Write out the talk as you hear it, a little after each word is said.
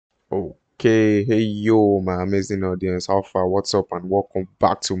Okay, hey yo, my amazing audience, how far? What's up, and welcome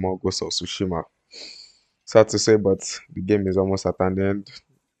back to more Ghost of Tsushima. Sad to say, but the game is almost at an end.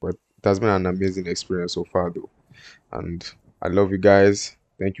 But it has been an amazing experience so far, though, and I love you guys.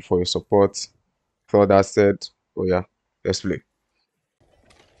 Thank you for your support. For all that said, oh yeah, let's play.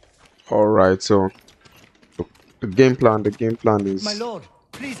 All right, so the game plan My is lord,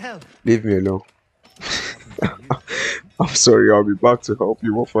 please help. leave me alone. What happened to you? I'm sorry, I'll be back to help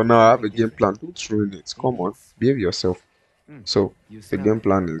you, but for now, I have Something a game plan. different. Don't ruin it. Come on, Yes. behave yourself. Hmm. So You the smell game it.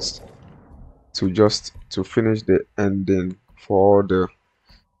 plan is to finish the ending for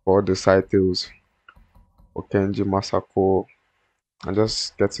all the side tales for Kenji Masako and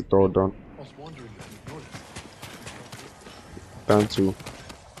just get it all done. I was wondering if you noticed. Time to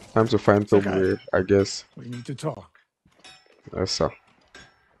time to find Sakai, Tomoe, I guess. we need to talk. Yes, sir.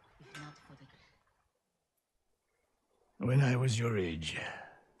 When I was your age,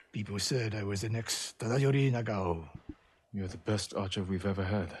 people said I was the next Tadayori Nagao. You're the best archer we've ever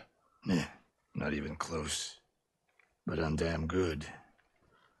had. Meh, not even close. But I'm damn good.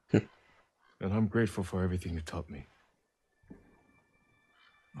 And I'm grateful for everything you taught me.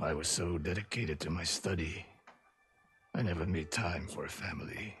 I was so dedicated to my study, I never made time for a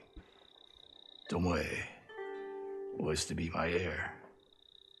family. Tomoe was to be my heir.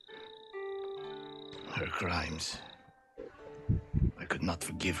 Her crimes, I could not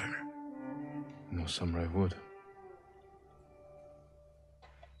forgive her. No samurai would.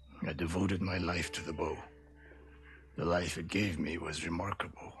 I devoted my life to the bow. The life it gave me was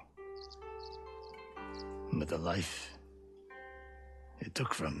remarkable. But the life it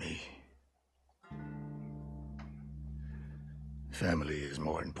took from me. Family is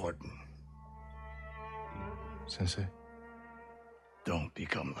more important. Sensei? Don't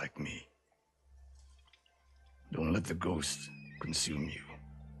become like me. Don't let the ghost consume you.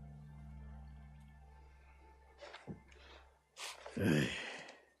 Hey,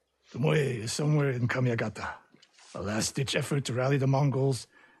 Tomoe is somewhere in Kamiagata. A last-ditch effort to rally the Mongols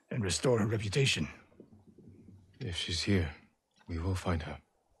and restore her reputation. If she's here, we will find her.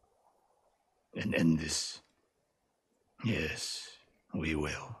 And end this. Yes, we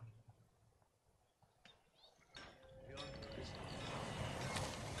will.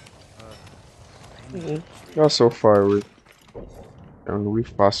 You're so far away. And we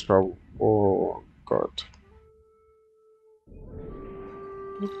fast travel. Oh god.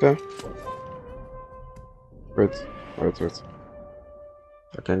 Okay. Wait.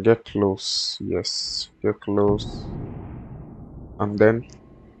 I can get close. Yes, get close. And then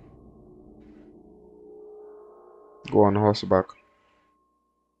go on horseback.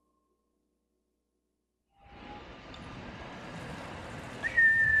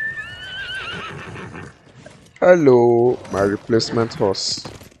 Hello, my replacement horse.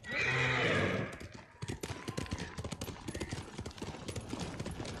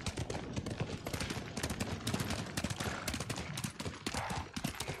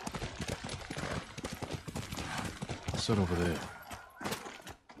 What's that over there?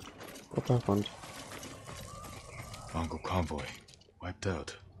 What happened? Mongol convoy. Wiped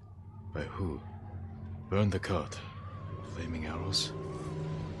out. By who? Burned the cart. Flaming arrows?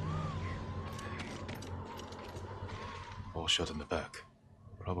 All shot in the back.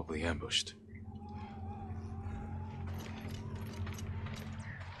 Probably ambushed.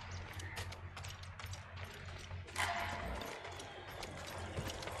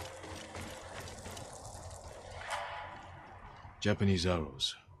 Japanese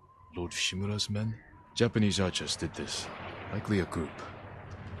arrows. Lord Shimura's men? Japanese archers did this. Likely a group.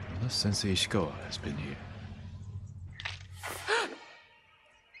 Unless Sensei Ishikawa has been here.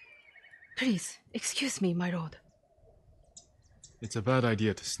 Please, excuse me, my lord. It's a bad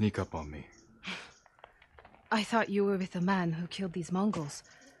idea to sneak up on me. I thought you were with the man who killed these Mongols.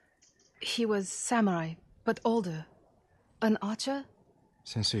 He was samurai, but older. An archer?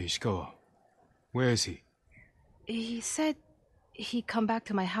 Sensei Ishikawa. Where is he? He said he'd come back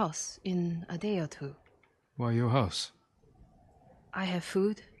to my house in a day or two. Why your house? I have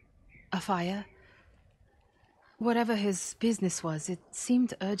food, a fire. Whatever his business was, it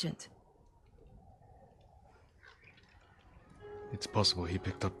seemed urgent. It's possible he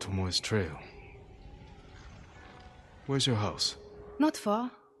picked up Tomoe's trail. Where's your house? Not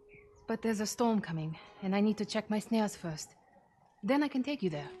far, but there's a storm coming, and I need to check my snares first. Then I can take you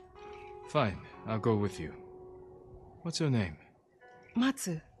there. Fine, I'll go with you. What's your name?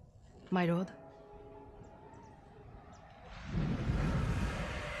 Matsu, my lord.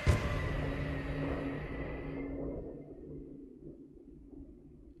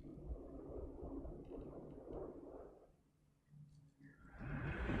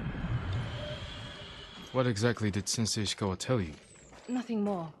 What exactly did Sensei Ishikawa tell you? Nothing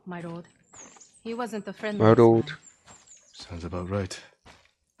more, my lord. He wasn't the My friendliest lord. man. Sounds about right.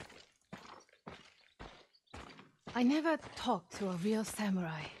 I never talked to a real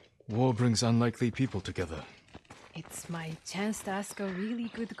samurai. War brings unlikely people together. It's my chance to ask a really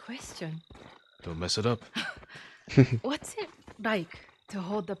good question. Don't mess it up. What's it like to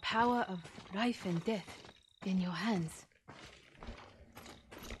hold the power of life and death in your hands?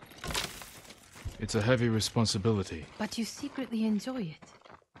 It's a heavy responsibility. But you secretly enjoy it.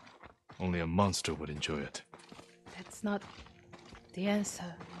 Only a monster would enjoy it. That's not the answer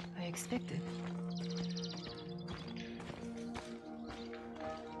I expected.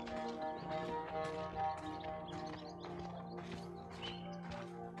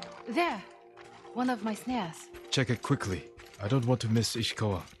 There! One of my snares. Check it quickly. I don't want to miss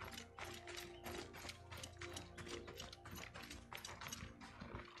Ishikawa.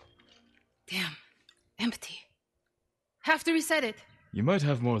 Damn. Empty. Have to reset it. You might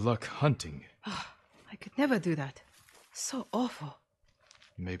have more luck hunting. I could never do that. So awful.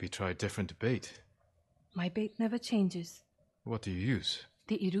 Maybe try different bait. My bait never changes. What do you use?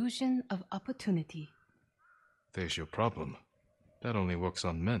 The illusion of opportunity. There's your problem. That only works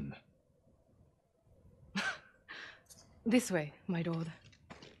on men. This way, my lord.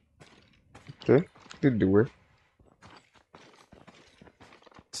 Okay, lead the way.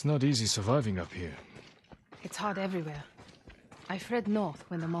 It's not easy surviving up here. It's hard everywhere. I fled north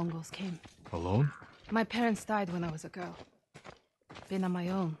when the Mongols came. Alone? My parents died when I was a girl. Been on my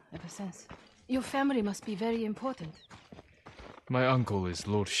own ever since. Your family must be very important. My uncle is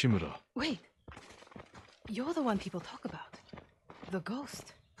Lord Shimura. Wait. You're the one people talk about. The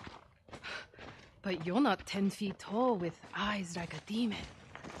ghost. But you're not 10 feet tall with eyes like a demon.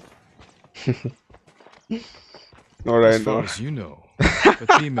 Alright, As far now. as you know, but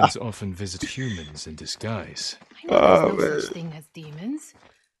demons often visit humans in disguise. I know there's no man. such thing as demons.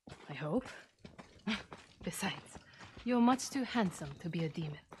 I hope. Besides, you're much too handsome to be a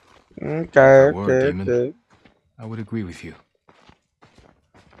demon. Okay, If I were a okay, demon. okay. I would agree with you.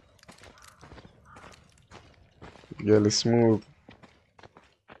 Girl is smooth.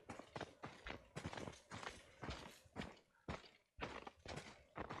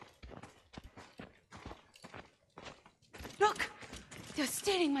 Look! They're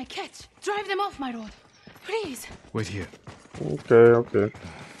stealing my catch. Drive them off, my lord. Please. Wait here. Okay, okay.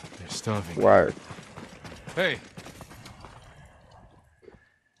 They're starving. Why? Hey,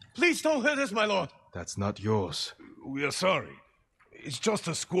 Please don't hurt us, my lord. that's not yours. We are sorry. It's just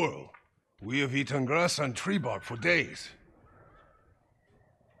a squirrel. We have eaten grass and tree bark for days.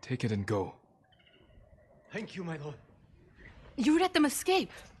 Take it and go. Thank you, my lord. You let them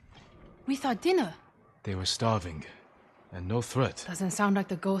escape. We thought dinner. They were starving, and no threat. Doesn't sound like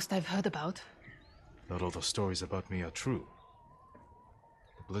the ghost I've heard about. Not all the stories about me are true.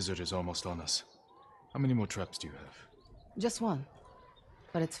 The blizzard is almost on us. How many more traps do you have? Just one.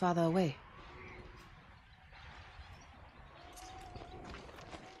 But it's farther away.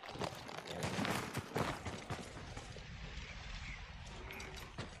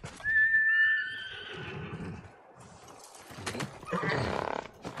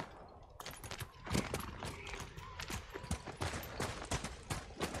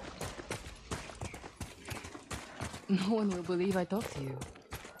 No one will believe I talked to you.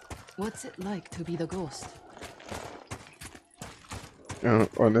 What's it like to be the ghost?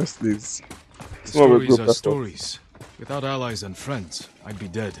 Honestly, it's The more of a stories group are effort. stories. Without allies and friends, I'd be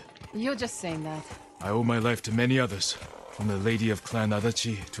dead. You're just saying that. I owe my life to many others, from the lady of Clan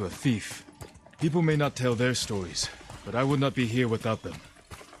Adachi to a thief. People may not tell their stories, but I would not be here without them.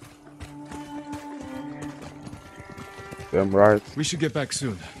 Damn right. We should get back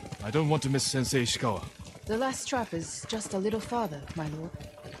soon. I don't want to miss Sensei Ishikawa. The last trap is just a little farther, my lord.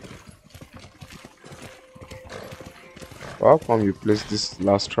 How come you placed this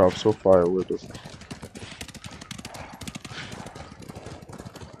last trap so far away though?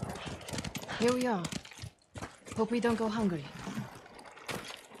 Here we are. Hope we don't go hungry.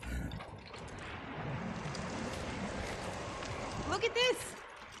 Look at this!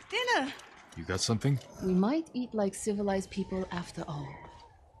 Dinner! You got something? We might eat like civilized people after all.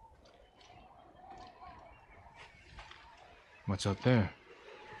 What's out there?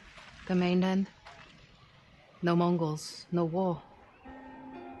 The mainland. No Mongols, no war.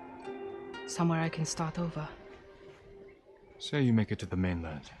 Somewhere I can start over. Say you make it to the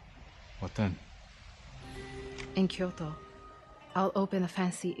mainland. What then? In Kyoto, I'll open a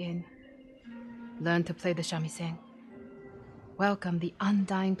fancy inn. Learn to play the shamisen. Welcome the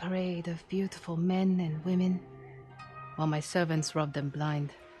undying parade of beautiful men and women, while my servants rub them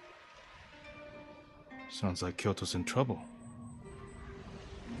blind. Sounds like Kyoto's in trouble.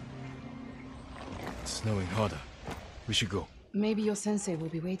 It's snowing harder. We should go. Maybe your sensei will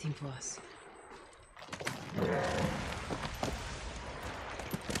be waiting for us.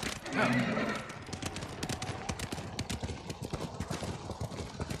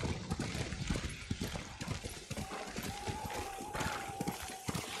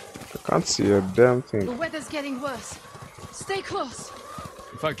 I can't see a damn The thing. weather's getting worse. Stay close.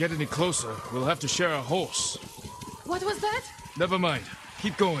 If I get any closer, we'll have to share a horse. What was that? Never mind.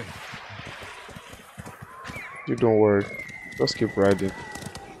 Keep going. You don't worry. Just keep riding.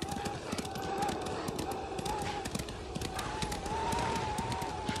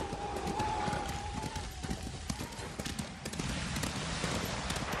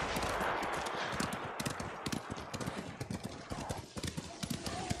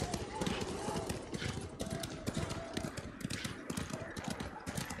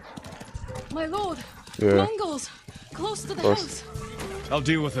 My lord! Yeah. Mongols! Close to the Close. house! I'll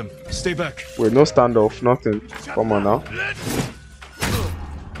deal with him. Stay back. Wait, no standoff, nothing. Come on now.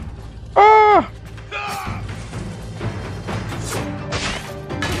 Ah!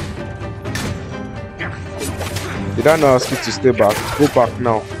 Did I not ask you to stay back? Go back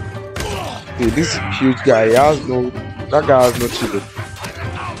now. Hey, this huge guy, he has no. That guy has no chili.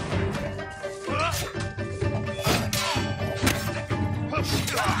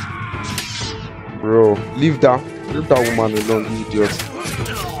 Bro, leave that woman alone, you idiot.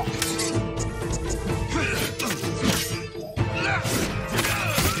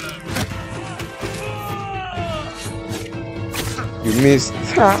 You missed.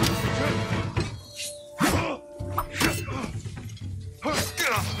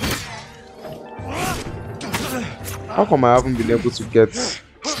 How come I haven't been able to get this?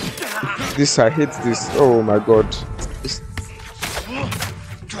 I hate this. Oh my god. This,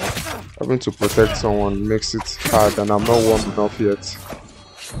 having to protect someone makes it hard, and I'm not warm enough yet.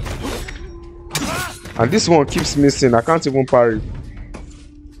 And this one keeps missing. I can't even parry.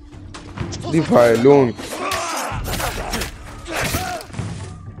 Leave her alone.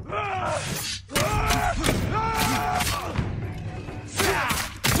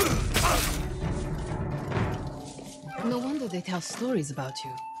 No wonder they tell stories about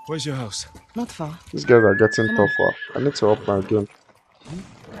you. Where's your house? Not far. These guys are getting Come on. tougher. I need to up my game.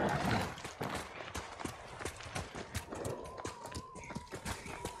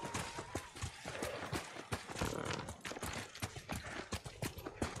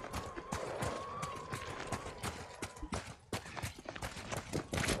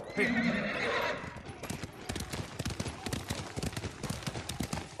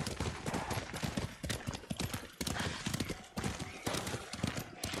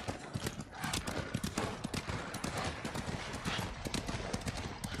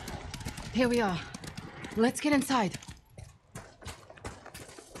 Here we are. Let's get inside.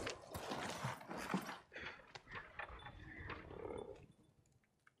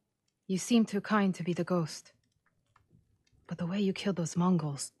 You seem too kind to be the ghost. But the way you killed those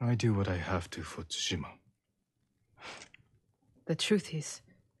Mongols, I do what I have to for Tsushima. the truth is,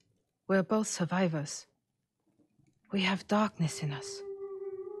 we're both survivors. We have darkness in us.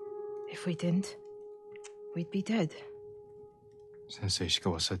 If we didn't, we'd be dead. Sensei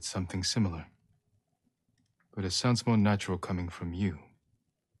Ishikawa said something similar. But it sounds more natural coming from you,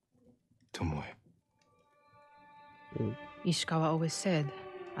 Tomoe. Ishikawa always said,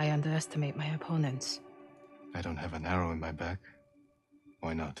 I underestimate my opponents. I don't have an arrow in my back.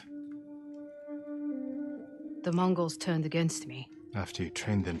 Why not? The Mongols turned against me. After you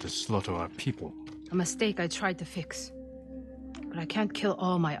trained them to slaughter our people. A mistake I tried to fix. But I can't kill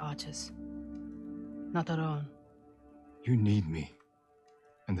all my archers. Not alone. You need me.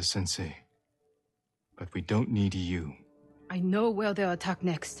 And the sensei. But we don't need you. I know where they'll attack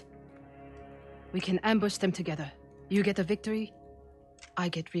next. We can ambush them together. You get a victory, I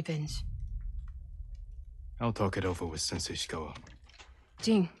get revenge. I'll talk it over with Sensei Ishikawa.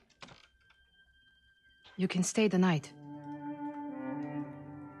 Jin, you can stay the night.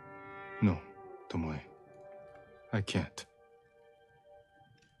 No, Tomoe. I can't.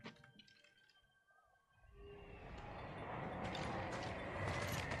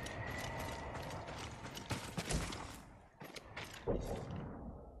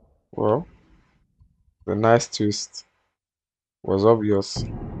 Well, the nice twist was obvious.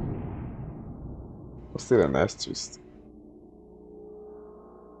 But still a nice twist.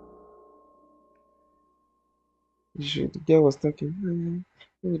 The girl was talking,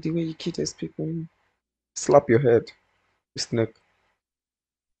 oh, the way you kill those people. Slap your head, snake.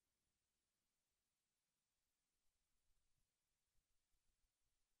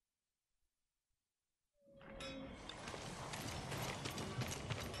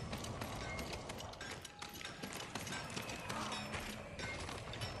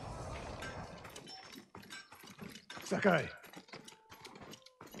 Sakai.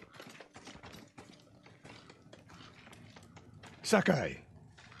 Sakai,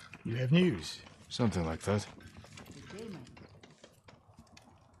 you have news. Something like that.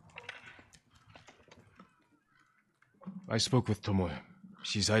 I spoke with Tomoe.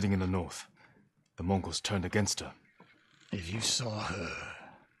 She's hiding in the north. The Mongols turned against her. If you saw her,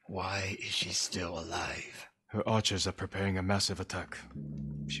 why is she still alive? Her archers are preparing a massive attack.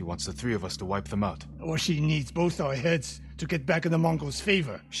 She wants the three of us to wipe them out. Or she needs both our heads to get back in the Mongols'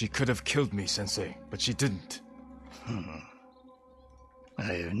 favor. She could have killed me, Sensei, but she didn't. I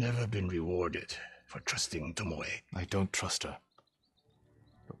have never been rewarded for trusting Tomoe. I don't trust her.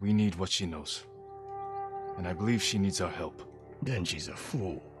 But we need what she knows. And I believe she needs our help. Then she's a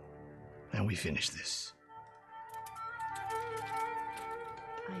fool. And we finish this.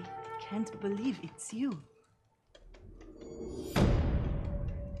 I can't believe it's you.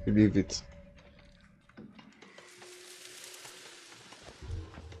 Believe it.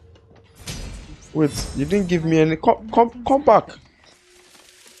 Wait, you didn't give me any. Come back.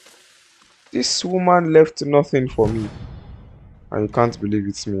 This woman left nothing for me. And you can't believe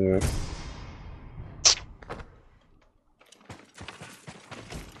it's me.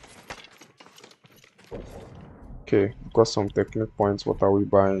 Okay, got some technique points. What are we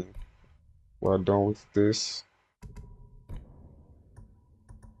buying? We're done with this.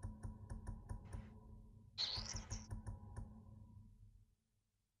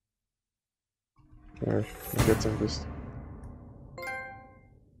 Yeah, I'm getting this.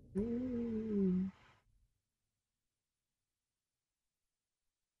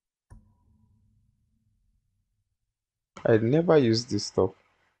 I never use this stuff.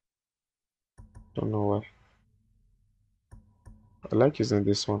 Don't know why. I like using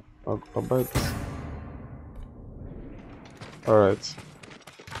this one. I'll buy this. Alright.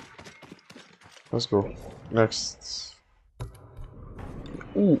 Let's go. Next.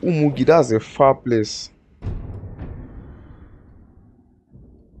 Ooh, Umugi, that's a far place.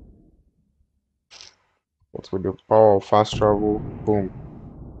 But with the power of fast travel, boom.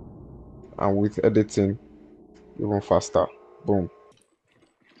 And with editing, even faster. Boom.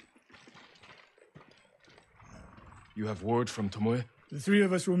 You have word from Tomoe? The three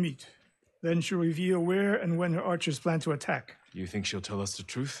of us will meet. Then she'll reveal where and when her archers plan to attack. You think she'll tell us the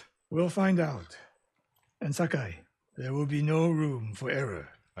truth? We'll find out. And Sakai, there will be no room for error.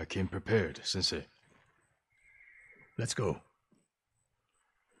 I came prepared, Sensei. Let's go.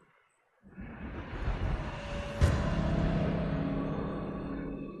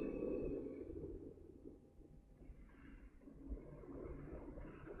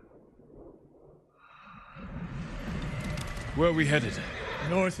 Where are we headed?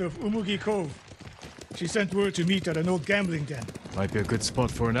 North of Umugi Cove. She sent word to meet at an old gambling den. Might be a good spot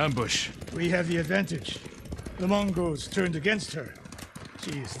for an ambush. We have the advantage. The Mongols turned against her.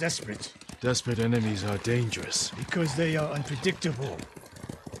 She is desperate. Desperate enemies are dangerous. Because they are unpredictable.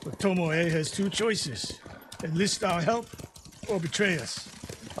 But Tomoe has two choices. Enlist our help or betray us.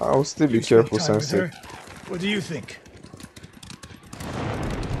 I'll still be You spent careful, time with Sensei. her. What do you think?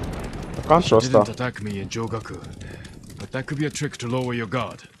 I can't trust her. Didn't attack me in Jogaku. But that could be a trick to lower your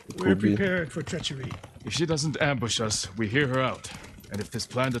guard. We're Could be. prepared for treachery. If she doesn't ambush us, we hear her out. And if this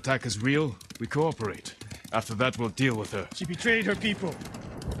planned attack is real, we cooperate. After that, we'll deal with her. She betrayed her people.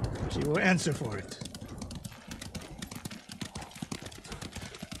 She will answer for it.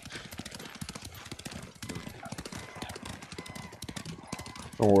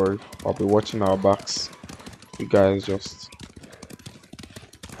 Don't worry, I'll be watching our backs. You guys just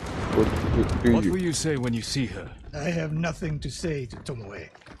do What you. will you say when you see her? I have nothing to say to Tomoe.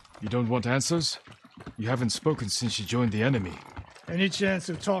 You don't want answers? You haven't spoken since she joined the enemy. Any chance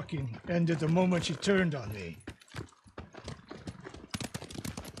of talking ended the moment she turned on me.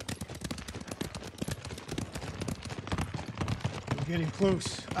 We're getting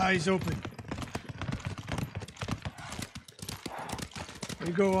close. Eyes open.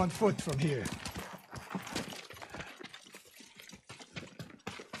 We go on foot from here.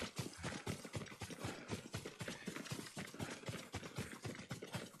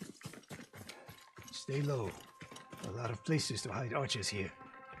 Stay low. A lot of places to hide archers here.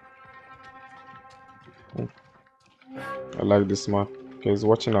 I like this man. Okay, he's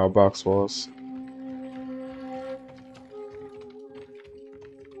watching our backs for us.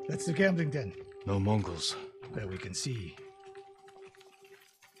 That's the gambling den. No Mongols. That we can see.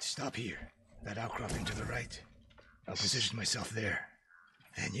 Stop here. That outcropping to the right. I'll position myself there.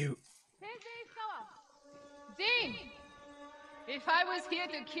 And you... Sensei Ishikawa! Jin! If I was here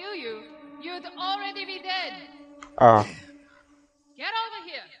to kill you, you'd already be dead. Ah, Get over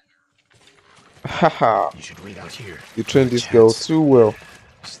here! Haha. You should wait out here. You trained Good this girl chance. too well.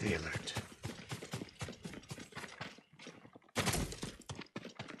 Stay alert.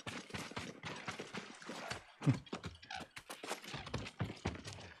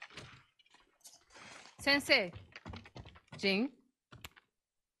 Sensei. Jing.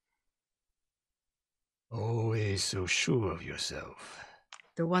 Always so sure of yourself.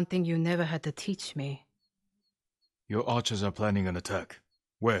 The one thing you never had to teach me. Your archers are planning an attack.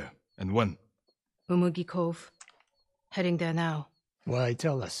 Where and when? Umugi Cove. Heading there now. Why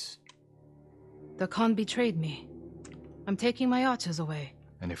tell us? The Khan betrayed me. I'm taking my archers away.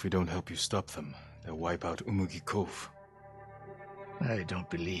 And if we don't help you stop them, they'll wipe out Umugi Cove. I don't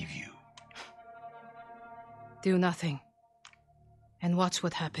believe you. Do nothing. And watch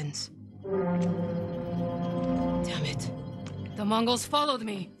what happens. Damn it. The Mongols followed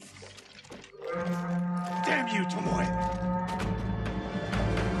me. Damn you, Tomoe!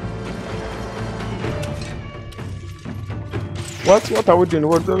 What are we doing?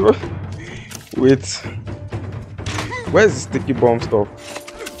 Wait. Where's the sticky bomb stuff?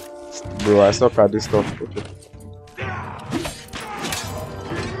 Bro, I suck at this stuff.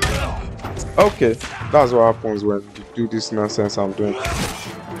 Okay, that's what happens when you do this nonsense I'm doing.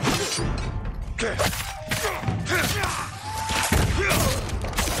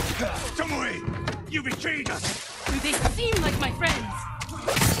 Tomoe! You betrayed us! Do they seem like my friends?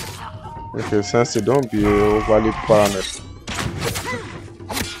 Okay, sensei, don't be overly paranoid.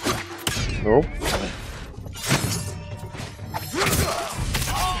 Nope.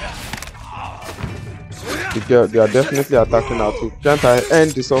 They are definitely attacking now too. Can't I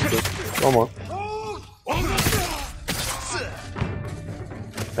end this offering? Come on.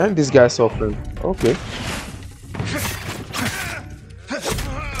 End this guy's suffering. Okay.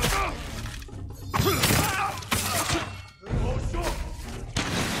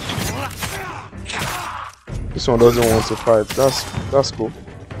 This one doesn't want to fight. That's cool.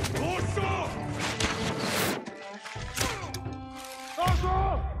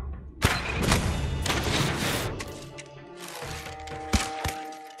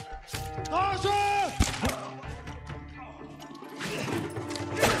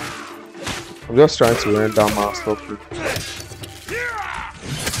 I'm just trying to run down my suffering.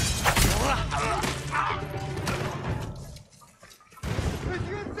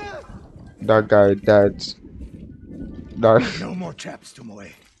 That guy died. No more traps,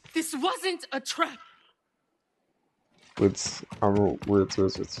 Tomoe. This wasn't a trap. Wait.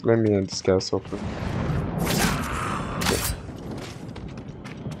 Let me end this guy's suffering.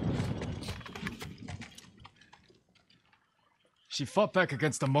 She fought back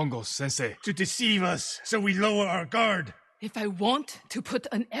against the Mongols, Sensei. To deceive us, so we lower our guard. If I want to put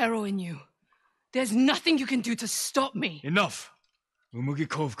an arrow in you, there's nothing you can do to stop me. Enough! Umugi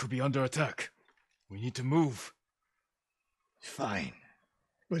Cove could be under attack. We need to move. Fine.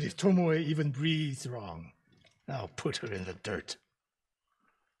 But if Tomoe even breathes wrong, I'll put her in the dirt.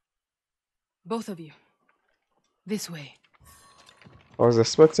 Both of you. This way. I was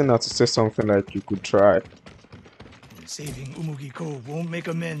expecting her to say something like you could try. Saving Umugi Cove won't make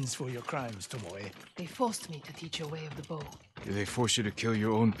amends for your crimes, Tomoe. They forced me to teach a way of the bow. Did they force you to kill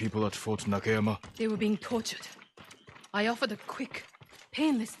your own people at Fort Nakayama? They were being tortured. I offered a quick,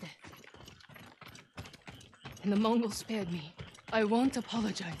 painless death. And the Mongols spared me. I won't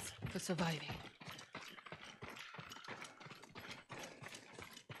apologize for surviving.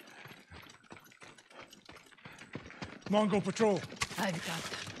 Mongol patrol. I've got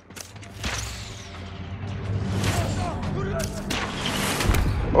them.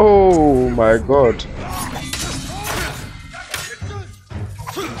 Oh my god.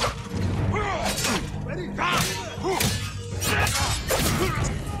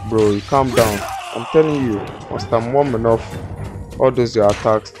 Bro, you calm down. I'm telling you, once I'm warm enough, all those your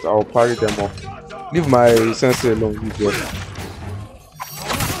attacks, I'll parry them off. Leave my sensei alone, you just.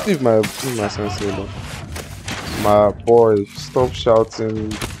 Leave my sensei alone. My boy, stop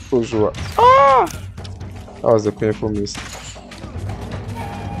shouting. Ah! That was a painful miss.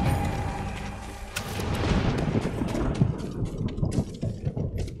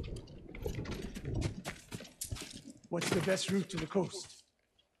 What's the best route to the coast?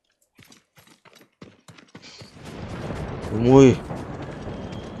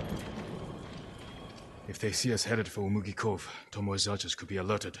 If they see us headed for Umugi Cove, Tomoe's archers could be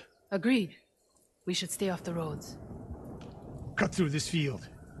alerted. Agreed. We should stay off the roads. Cut through this field.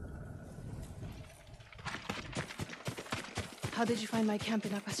 How did you find my camp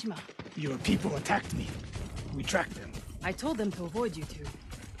in Akashima? Your people attacked me. We tracked them. I told them to avoid you two.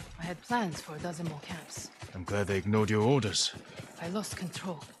 I had plans for a dozen more camps. I'm glad they ignored your orders. I lost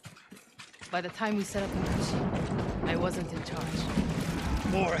control. By the time we set up in Tsushima, I wasn't in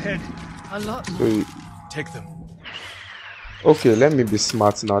charge. More ahead. A lot So more. Take them. okay, let me be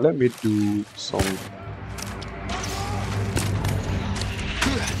smart now. Let me do some.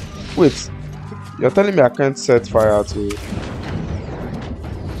 Wait, you're telling me I can't set fire to?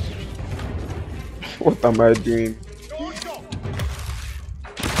 What am I doing?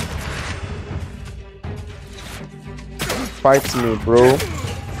 Fight me, bro.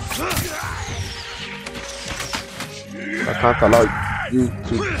 I can't allow you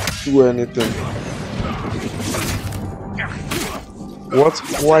to do anything. What?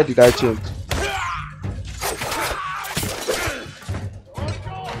 Why did I change?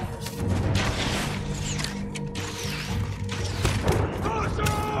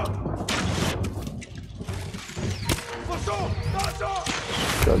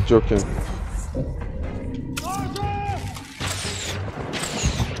 You're joking.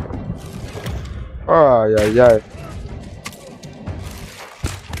 Ah, yeah, yeah.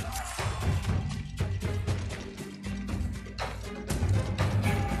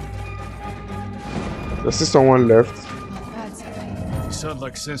 I see someone left. Not bad, Sakai. You sound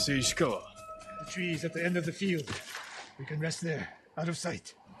like Sensei Ishikawa. The trees at the end of the field. We can rest there, out of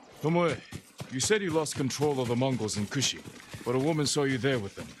sight. Tomoe, you said you lost control of the Mongols in Kushi, but a woman saw you there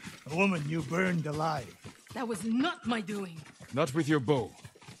with them. A woman you burned alive. That was not my doing. Not with your bow,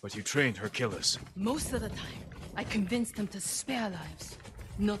 but you trained her killers. Most of the time, I convinced them to spare lives,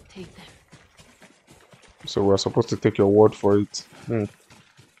 not take them. So we're supposed to take your word for it.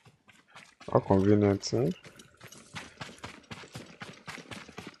 How convenient, huh?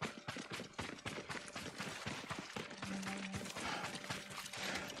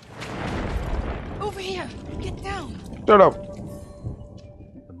 Over here! Get down! Shut up!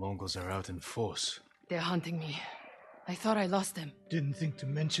 The Mongols are out in force. They're hunting me. I thought I lost them. Didn't think to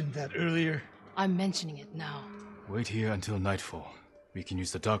mention that earlier. I'm mentioning it now. Wait here until nightfall. We can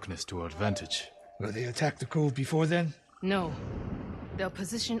use the darkness to our advantage. Will they attack the cove before then? No. They'll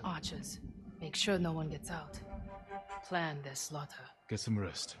position archers. Make sure no one gets out. Plan their slaughter. Get some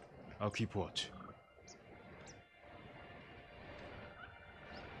rest. I'll keep watch.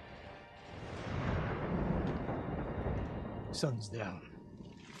 Sun's down.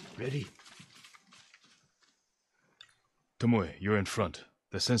 Ready? Tomoe, you're in front.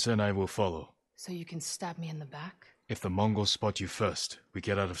 The sensei and I will follow. So you can stab me in the back? If the Mongols spot you first, we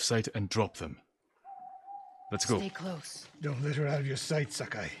get out of sight and drop them. Let's go. Stay close. Don't let her out of your sight,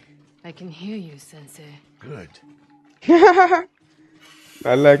 Sakai. I can hear you, Sensei. Good.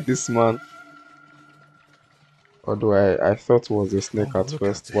 I like this man. Although I thought it was a snake Oh, at look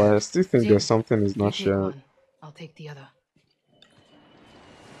first, out but there. I still think Jin, there's something he's you not take sharing. one. I'll take the other.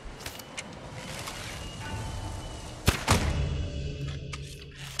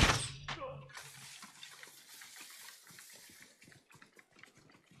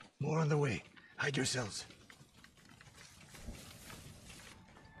 More on the way. Hide yourselves.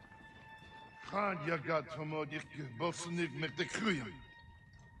 Gaan je gaat van die bossen niet met de groeien.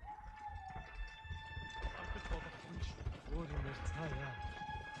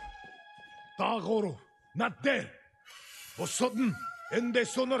 Tagoro, not there. Bosodden, ende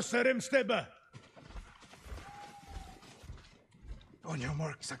sonor serem steba. On your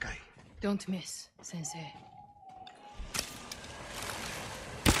mark, Sakai. Don't miss, Sensei.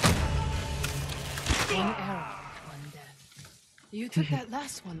 One arrow, one death. You took that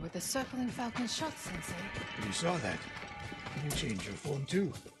last one with the circling falcon shot, Sensei. You saw that. You changed your form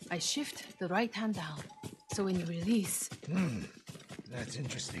too. I shift the right hand down, so when you release... That's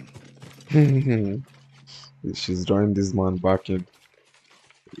interesting. She's drawing this man back in.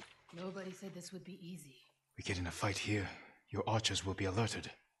 Nobody said this would be easy. We get in a fight here, your archers will be alerted.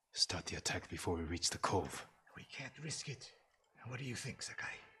 Start the attack before we reach the cove. We can't risk it. What do you think,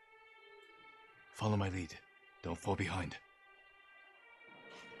 Sakai? Follow my lead. Don't fall behind.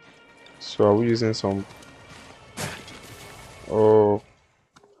 So are we using some? Oh,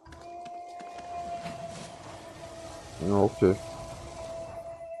 okay.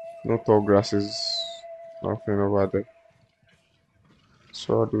 No tall grasses, nothing over there.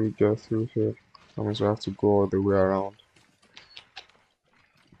 So how do we get through here? That means we have to go all the way around.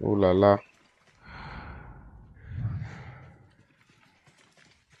 Oh la la.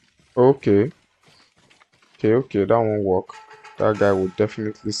 Okay. Okay, that won't work. That guy will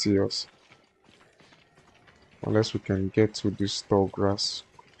definitely see us. Unless we can get to this tall grass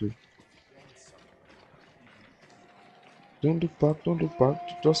quickly. Don't look back, don't look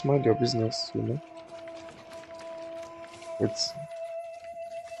back. Just mind your business, you know. It's...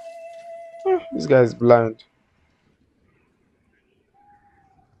 this guy is blind.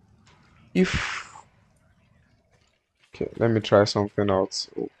 If okay, let me try something out.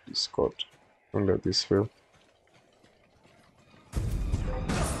 Oh, please God, don't let this fail.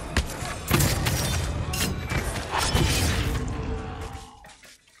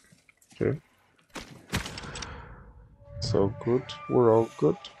 Okay, so good. We're all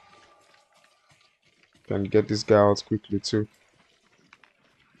good. Can get this guy out quickly too.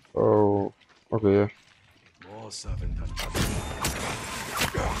 Oh, okay, yeah.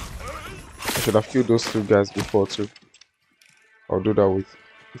 I should have killed those two guys before too. I'll do that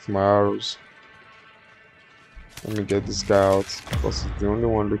with my arrows. Let me get this guy out because he's the only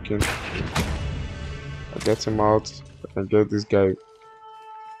one looking. I get him out. I can get this guy.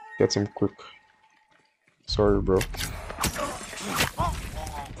 Get him quick. Sorry, bro.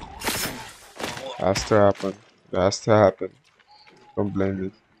 That still happen. That still happen. Don't blame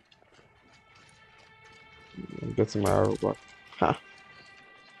me. I'm getting my arrow back. Ha.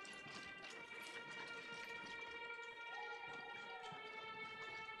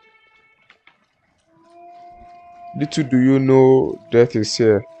 Little do you know, death is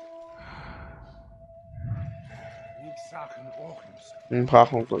here.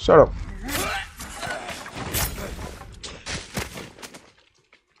 Shut up.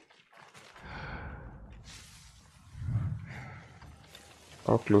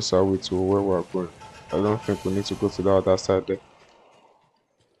 How close are we to where we're going? I don't think we need to go to the other side there.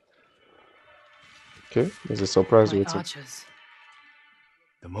 Okay, there's a surprise My waiting. archers.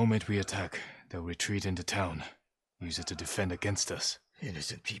 The moment we attack, they'll retreat into town. Use it to defend against us.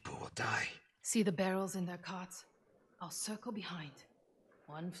 Innocent people will die. See the barrels in their carts? I'll circle behind.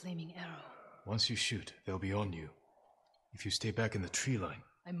 One flaming arrow. Once you shoot, they'll be on you. If you stay back in the tree line...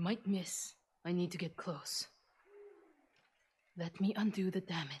 I might miss. I need to get close. Let me undo the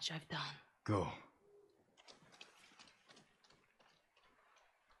damage I've done. Go.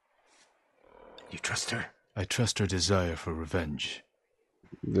 You trust her? I trust her desire for revenge.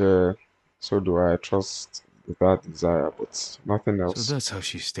 Yeah, so do I. I trust that desire, but nothing else. So that's how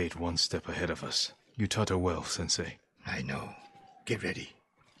she stayed one step ahead of us. You taught her well, Sensei. I know. Get ready.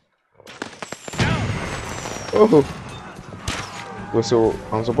 Oh! Wait, so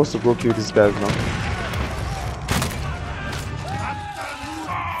I'm supposed to go kill these guys now?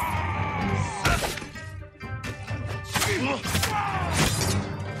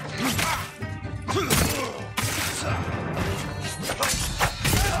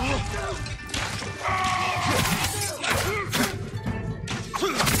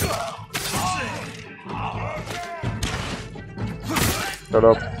 Shut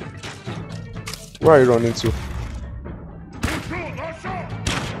up. Where are you running to?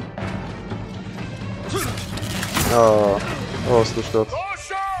 Oh, still shot.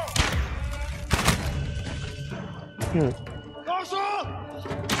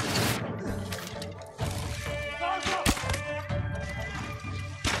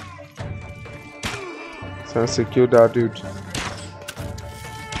 Sensei, kill that dude.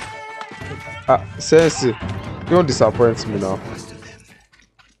 Ah, Sensei, don't disappoint me now.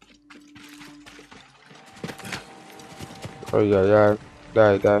 Oh yeah,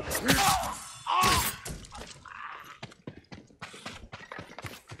 die.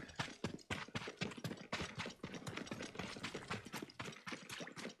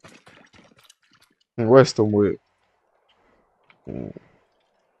 Where's Tomoe?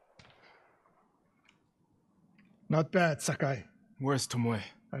 Not bad, Sakai. Where's Tomoe?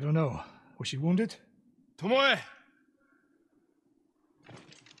 I don't know. Was she wounded? Tomoe!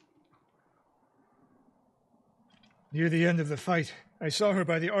 Near the end of the fight, I saw her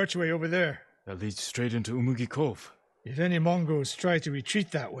by the archway over there. That leads straight into Umugi Cove. If any Mongols try to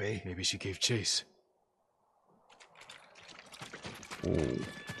retreat that way... Maybe she gave chase.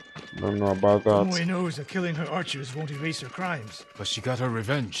 Don't know about that. Tomoe knows that killing her archers won't erase her crimes. But she got her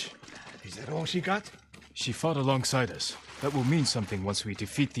revenge. Is that all she got? She fought alongside us. That will mean something once we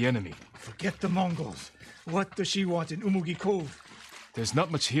defeat the enemy. Forget the Mongols. What does she want in Umugi Cove? There's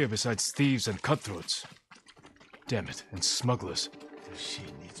not much here besides thieves and cutthroats. Damn it, and smugglers. She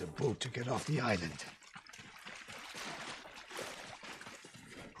needs a boat to get off the island.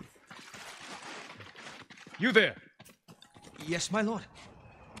 You there! Yes, my lord.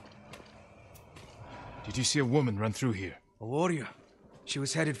 Did you see a woman run through here? A warrior. She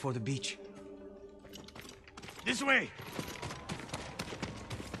was headed for the beach. This way!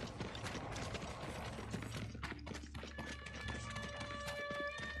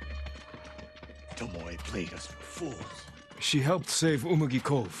 Tomoe played us for fools. She helped save Umugi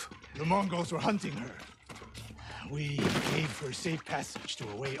Cove. The Mongols were hunting her. We gave her safe passage to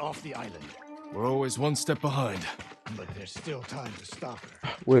a way off the island. We're always one step behind. But there's still time to stop her.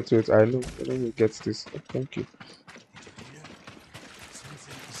 Wait, I know. Let me get this. Thank you.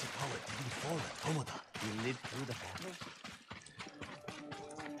 Sensei Ishikawa didn't fall at Tomoda. He lived through the battle?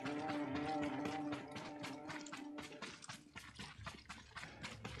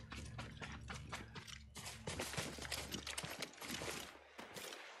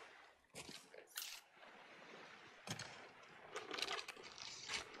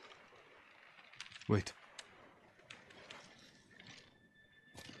 Wait.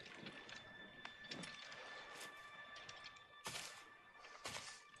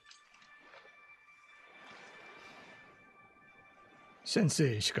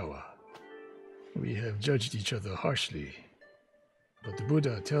 Sensei Ishikawa, we have judged each other harshly, but the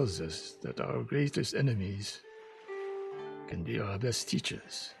Buddha tells us that our greatest enemies can be our best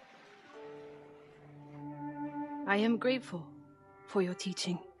teachers. I am grateful for your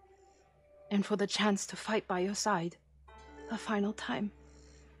teaching and for the chance to fight by your side a final time.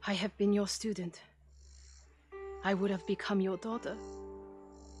 I have been your student. I would have become your daughter.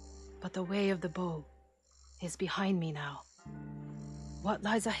 But the way of the bow is behind me now. What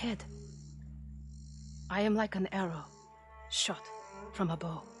lies ahead? I am like an arrow shot from a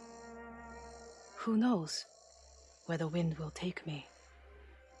bow. Who knows where the wind will take me?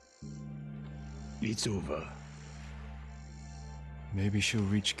 It's over. Maybe she'll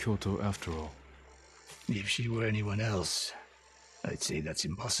reach Kyoto after all. If she were anyone else, I'd say that's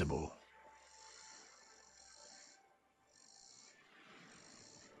impossible.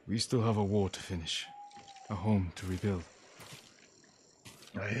 We still have a war to finish. A home to rebuild.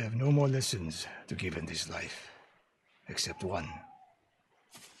 I have no more lessons to give in this life, except one.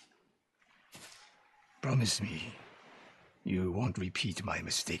 Promise me, you won't repeat my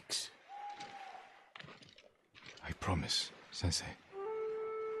mistakes. I promise, Sensei.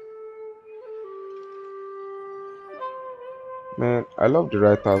 Man, I love the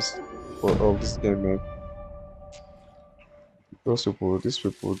writers of this game, man. These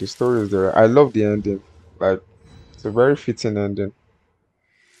people, the story is there. I love the ending. Like, it's a very fitting ending.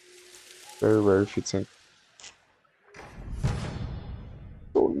 Very, very fitting.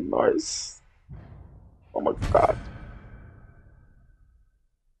 So nice. Oh my god.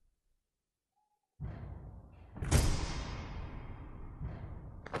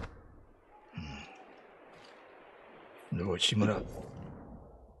 Lord Shimura,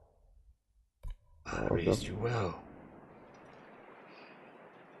 I Okay. raised you well.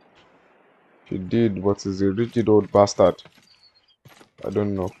 He did, but he's a rigid old bastard. I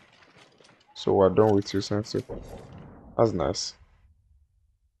don't know. So we're done with you, Sensei. That's nice.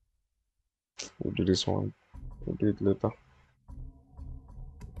 We'll do this one. We'll do it later.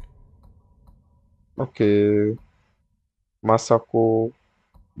 Okay. Masako,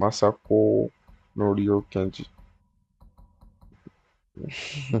 Norio, Kenji.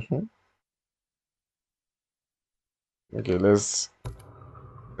 Okay, let's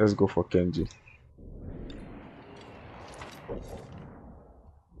go for Kenji.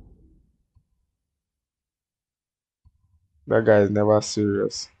 That guy is never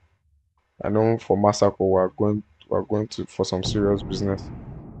serious. I know for Masako we're going to for some serious business.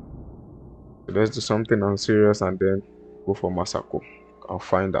 So let's do something unserious and then go for Masako and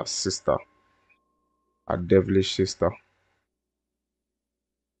find our sister, our devilish sister.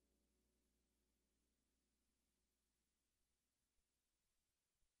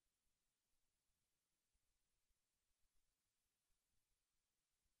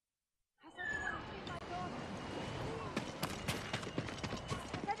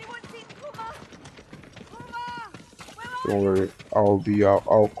 Don't worry,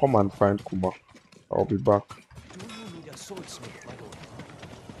 I'll come and find Kuma. I'll be back. Do you need a swordsmith, my lord?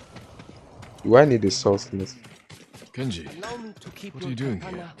 Do I need a swordsmith? Kenji, Allow me to keep what are your you doing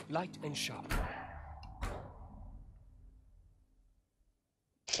katana here? light and sharp.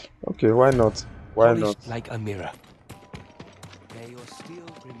 Okay, why not? Why not? Polished like a mirror. May your steel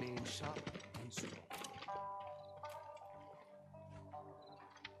remain sharp and strong.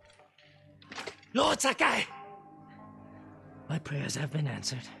 Lord Sakai! My prayers have been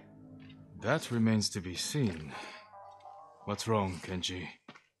answered. That remains to be seen. What's wrong, Kenji?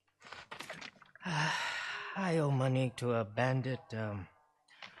 I owe money to a bandit,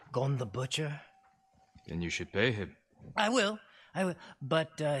 Gon the Butcher. Then you should pay him. I will.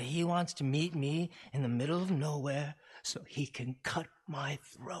 But he wants to meet me in the middle of nowhere so he can cut my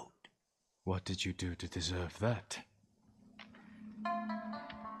throat. What did you do to deserve that?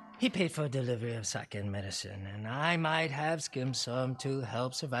 He paid for delivery of sake and medicine, and I might have skimmed some to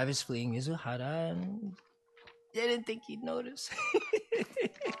help survivors fleeing Mizuhara, and I didn't think he'd notice.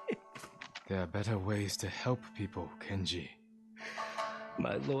 There are better ways to help people, Kenji.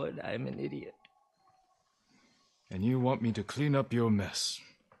 My lord, I'm an idiot. And you want me to clean up your mess.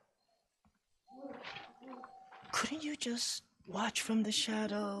 Couldn't you just watch from the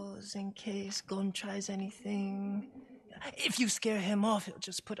shadows in case Gon tries anything? If you scare him off, he'll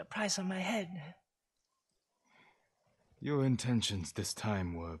just put a price on my head. Your intentions this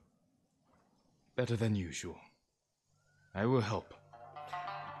time were better than usual. I will help.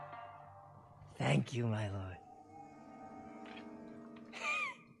 Thank you, my lord.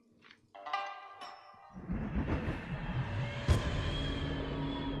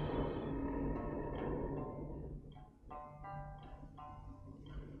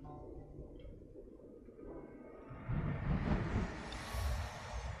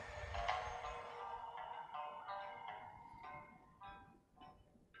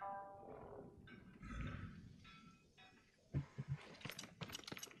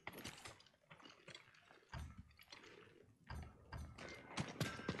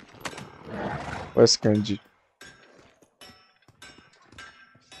 Where's Kenji?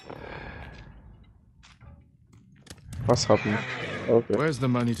 What's happening? Okay. Where's the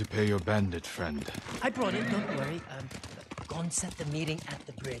money to pay your bandit friend? I brought it, don't worry. Gon set the meeting at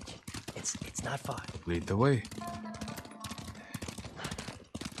the bridge. It's not far. Lead the way.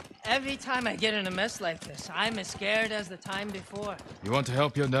 Every time I get in a mess like this, I'm as scared as the time before. You want to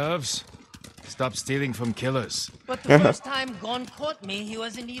help your nerves? Stop stealing from killers. But the first time Gon caught me, he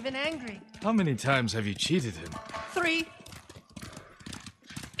wasn't even angry. How many times have you cheated him? 3.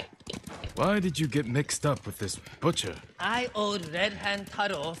 Why did you get mixed up with this butcher? I owed Red Hand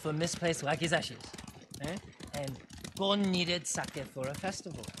Taro for misplaced wakizashis. And Gon needed sake for a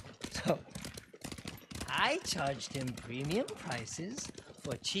festival. So, I charged him premium prices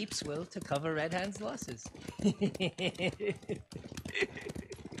for cheap swill to cover Red Hand's losses.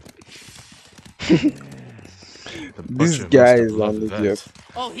 This guy is an idiot.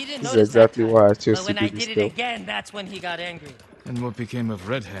 Oh, he didn't This is notice exactly that why I time. chose But to when do I this did stuff. it again, that's when he got angry. And what became of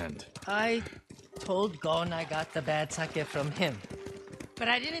Red Hand? I told Gon I got the bad sake from him. But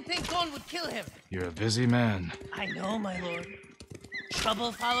I didn't think Gon would kill him. You're a busy man. I know, my lord.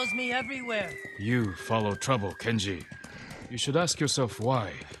 Trouble follows me everywhere. You follow trouble, Kenji. You should ask yourself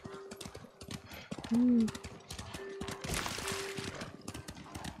why.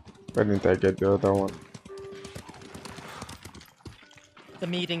 Why didn't I get the other one? The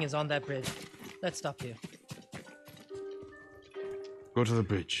meeting is on that bridge. Let's stop here. Go to the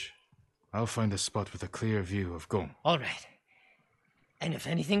bridge. I'll find a spot with a clear view of Gon. All right. And if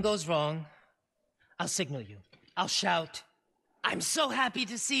anything goes wrong, I'll signal you. I'll shout, "I'm so happy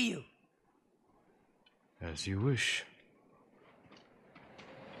to see you." As you wish.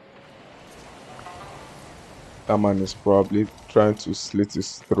 That man is probably trying to slit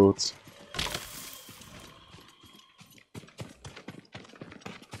his throat.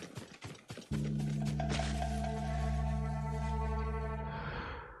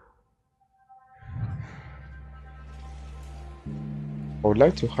 I would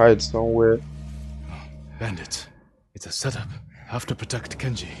like to hide somewhere. Bandits. It's a setup. Have to protect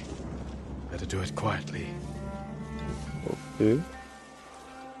Kenji. Better do it quietly. Okay. It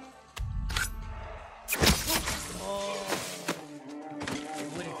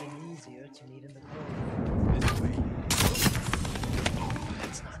would have been easier to meet in the cove. This way.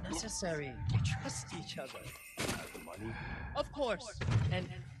 It's not necessary. We trust each other. Have the money? Of course. And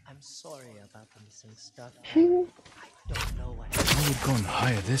I'm sorry about the missing stuff. I don't know what Why would Gon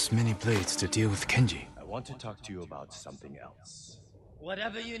hire this many blades to deal with Kenji? I want to talk to you about something else.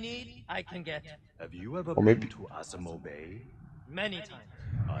 Whatever you need, I can get. Have you ever Or been maybe- to Asamo Bay Many times.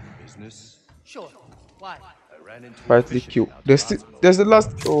 on business? Sure. Why? I ran into a Quietly fisherman kill. out There's of still, Asamo. there's the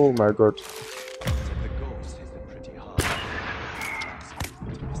last. Oh my god. Said the ghost hit them pretty hard.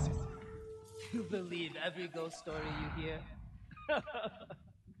 You believe every ghost story you hear?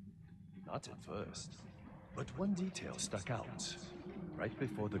 Not at first, but one detail stuck out. Right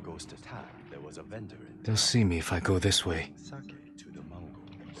before the ghost attack, there was a vendor in They'll see me if I go this way. sake to the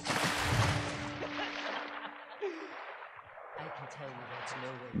Mongols. I can tell you there's no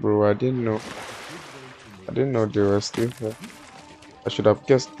way. Bro, I didn't know. I didn't know they were still here. I should have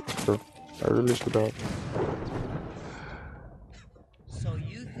guessed it, though. I really should have. So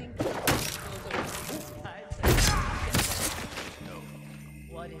you think those are those guys? No.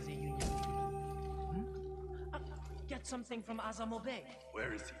 What is it you need? Get something from Asamo Bay.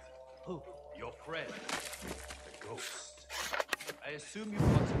 Where is he? Who? Your friend, the ghost. I assume you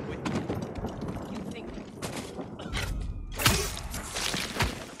brought him with you. You think?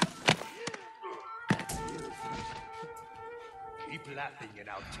 Keep laughing and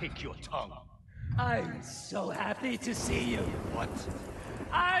I'll take your tongue. I'm so happy to see you. What?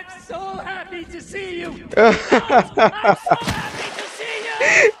 I'm so happy to see you. I'm so happy to see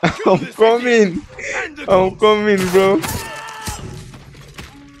you. I'm coming. I'm coming, bro.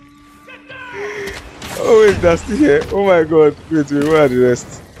 Oh, wait, that's still here. Oh my god. Wait, where are the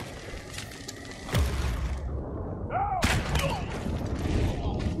rest?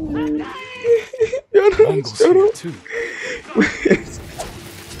 You're not Mongols here too.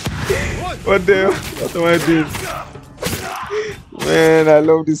 What the hell? What am I doing? Man, I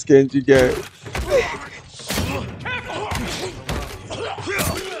love this Kenji guy.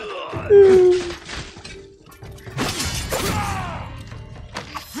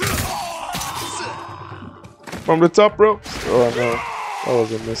 From the top ropes. Oh no, that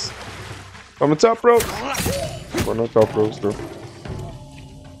was a miss. From the top ropes. Well, no top ropes though.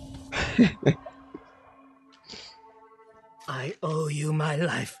 I owe you my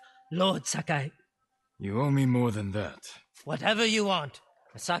life, Lord Sakai. You owe me more than that. Whatever you want.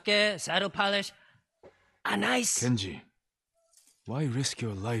 A sake, saddle polish, a nice... Kenji, why risk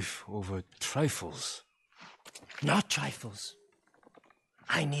your life over trifles? Not trifles.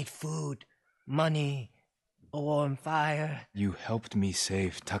 I need food, money, a warm fire. You helped me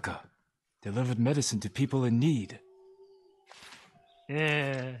save Taka. Delivered medicine to people in need.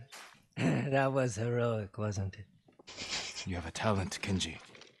 Yeah, that was heroic, wasn't it? You have a talent, Kenji.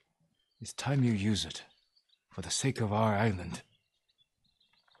 It's time you use it. For the sake of our island.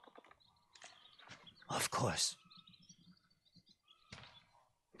 Of course.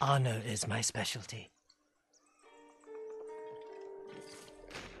 Honor is my specialty.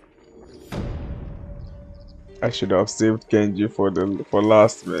 I should have saved Kenji for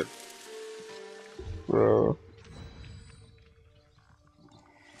last, man. Bro.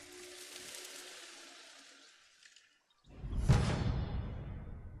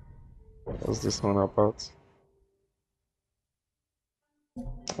 What's this one about?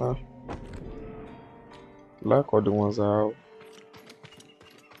 Ah. Like all the ones I have.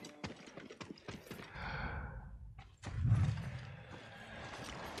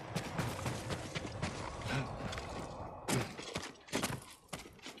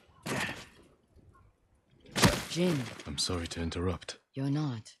 Jin. I'm sorry to interrupt. You're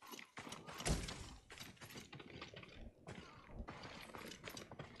not.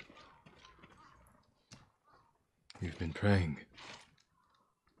 You've been praying.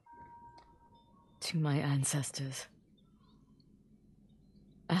 To my ancestors.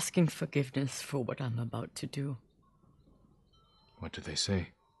 Asking forgiveness for what I'm about to do. What do they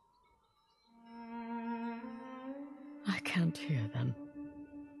say? I can't hear them.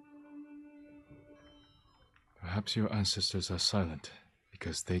 Perhaps your ancestors are silent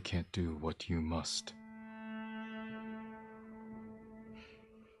because they can't do what you must.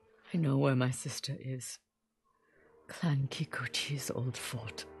 I know where my sister is. Clan Kikuchi's old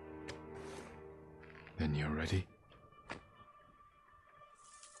fort. Then you're ready?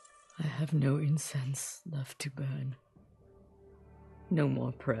 I have no incense left to burn. No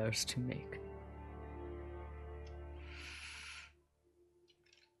more prayers to make.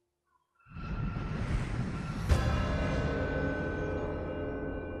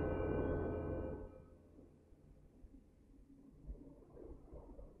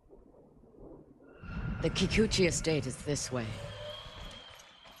 The Kikuchi estate is this way.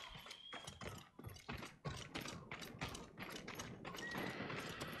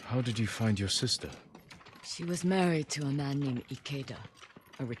 How did you find your sister? She was married to a man named Ikeda,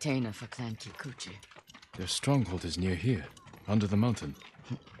 a retainer for Clan Kikuchi. Their stronghold is near here, under the mountain.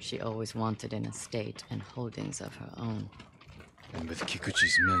 She always wanted an estate and holdings of her own. And with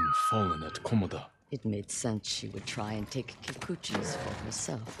Kikuchi's men fallen at Komoda. It made sense she would try and take Kikuchi's for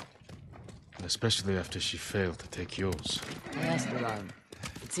herself. Especially after she failed to take yours. I asked around.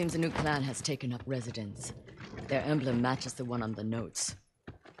 It seems a new clan has taken up residence. Their emblem matches the one on the notes.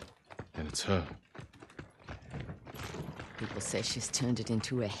 And it's her. People say she's turned it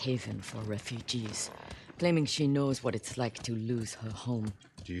into a haven for refugees, claiming she knows what it's like to lose her home.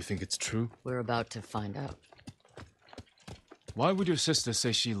 Do you think it's true? We're about to find out. Why would your sister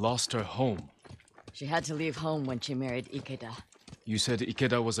say she lost her home? She had to leave home when she married Ikeda. You said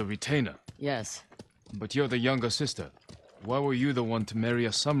Ikeda was a retainer. Yes. But you're the younger sister. Why were you the one to marry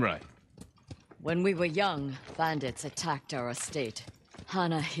a samurai? When we were young, bandits attacked our estate.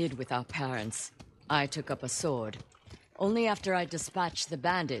 Hana hid with our parents. I took up a sword. Only after I dispatched the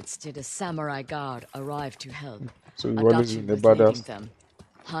bandits did a samurai guard arrive to help. So you always Adachi been the was leading badass. them.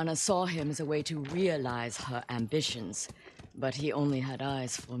 Hana saw him as a way to realize her ambitions, but he only had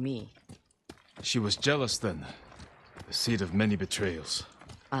eyes for me. She was jealous then. The seed of many betrayals.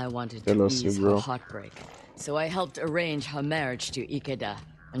 I wanted to Jealousy, ease her bro. heartbreak, so I helped arrange her marriage to Ikeda,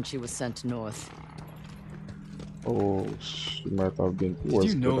 and she was sent north. Oh, she might have been. Who Do was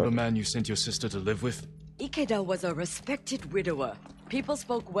you know good the at man you sent your sister to live with? Ikeda was a respected widower. People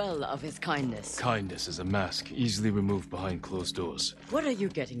spoke well of his kindness. Kindness is a mask, easily removed behind closed doors. What are you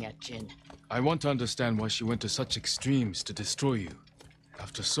getting at, Jin? I want to understand why she went to such extremes to destroy you.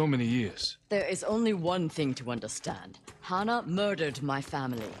 After so many years. There is only one thing to understand. Hana murdered my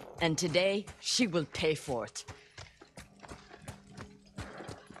family, and today she will pay for it.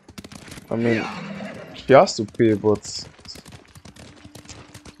 I mean, she has to pay, but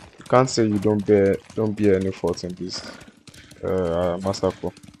you can't say you don't bear any fault in this,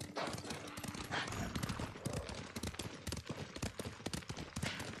 Masako.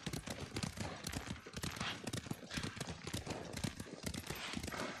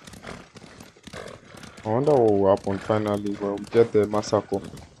 I wonder what will happen finally when we get the Masako.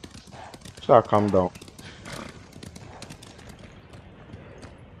 Shall calm down.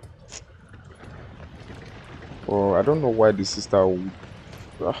 Oh, I don't know why the sister would.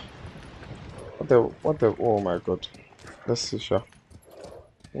 What the? Oh my god. Let's see, Sha.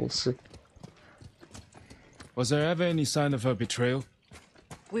 We'll see. Was there ever any sign of her betrayal?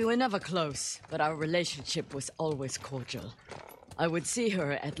 We were never close, but our relationship was always cordial. I would see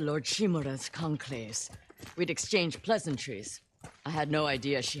her at Lord Shimura's conclaves. We'd exchange pleasantries. I had no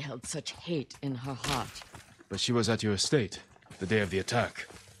idea she held such hate in her heart. But she was at your estate, the day of the attack.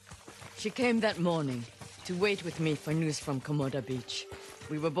 She came that morning to wait with me for news from Komoda Beach.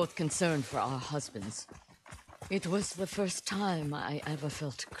 We were both concerned for our husbands. It was the first time I ever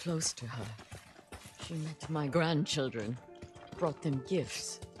felt close to her. She met my grandchildren, brought them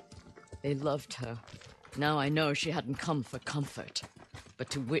gifts. They loved her. Now I know she hadn't come for comfort, but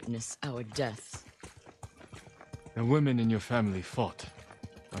to witness our deaths. The women in your family fought.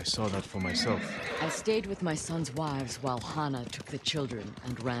 I saw that for myself. I stayed with my son's wives while Hana took the children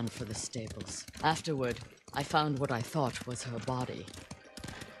and ran for the stables. Afterward, I found what I thought was her body.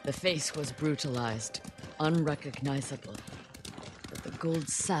 The face was brutalized, unrecognizable. But the gold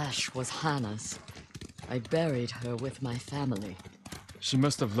sash was Hana's. I buried her with my family. She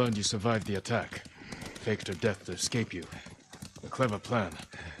must have learned you survived the attack. Faked her death to escape you. A clever plan.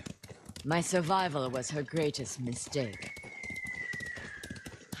 My survival was her greatest mistake.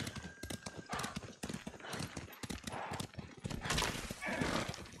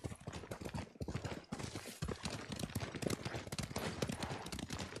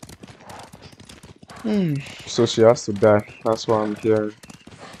 So she has to die. That's what I'm hearing.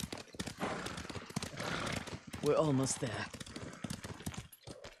 We're almost there.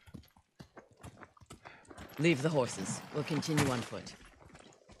 Leave the horses. We'll continue on foot.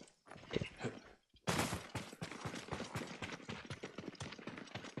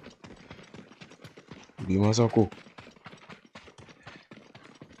 Be Masako.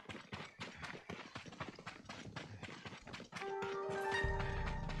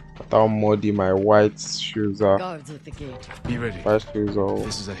 How muddy my white shoes are. Guards at the gate. Be ready. White shoes are.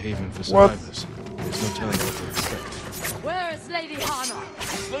 This is a haven for What? survivors. There's no telling what to expect. Where is Lady Hana?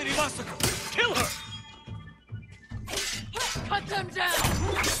 It's Lady Masako! Kill her! Cut them down!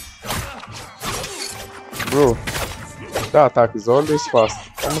 Bro, that attack is always fast.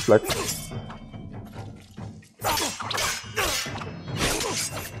 Almost like.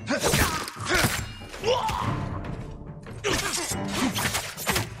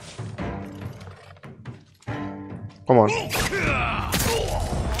 Come on.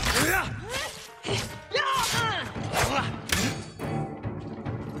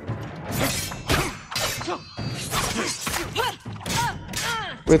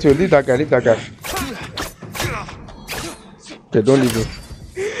 Wait, leave that guy, leave that guy. Okay, don't leave him.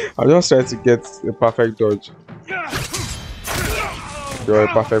 I'm just trying to get a perfect dodge. You're a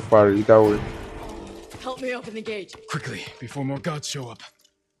perfect parry, either way. Help me open the gate. Quickly, before more guards show up.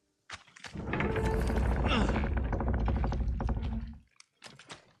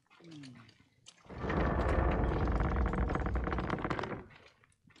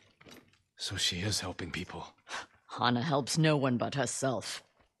 So she is helping people. Hana helps no one but herself.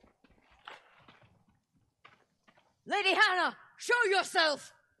 Lady Hana, show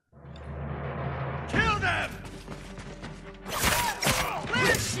yourself! Kill them!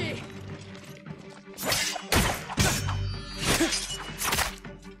 Where is she?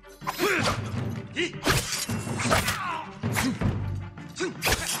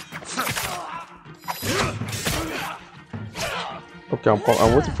 Okay,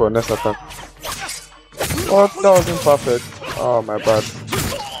 I'm waiting for a next attack. Oh, that wasn't perfect. Oh, my bad.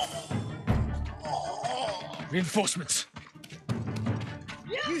 Reinforcements.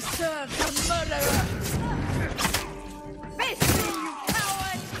 You serve the murderer! Face me, you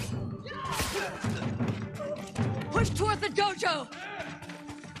coward! Push toward the dojo!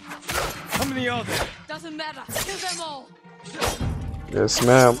 How many are there? Doesn't matter. Kill them all! Yes,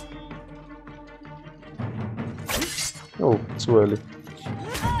 ma'am. Oh, too early.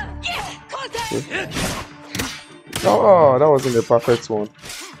 Okay. Oh, that wasn't the perfect one.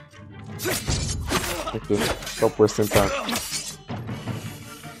 Okay, stop wasting time.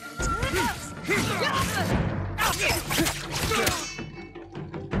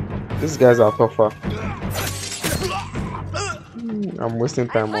 These guys are tougher. I'm wasting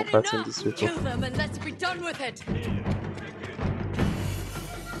time on fighting these people. Kill them and let's be done with it!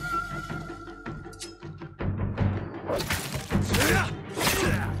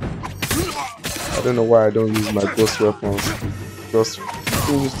 I don't know why I don't use my ghost weapons. Just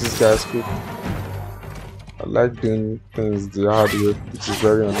use these guys quick. I like doing things the hard way, which is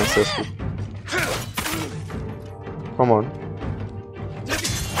very unnecessary. Come on.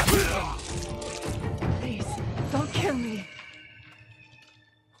 Please, don't kill me.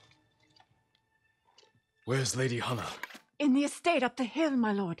 Where's Lady Hana? In the estate up the hill,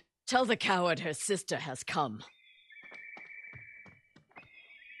 my lord. Tell the coward her sister has come.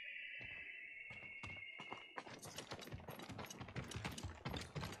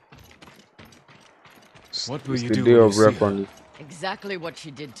 What will It's you the do day when of you see her? reckoning. Exactly what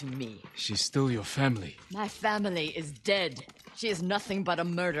she did to me. She's still your family. My family is dead. She is nothing but a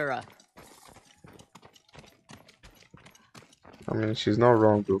murderer. I mean, she's not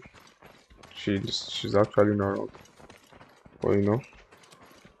wrong though. She's actually not wrong. But you know,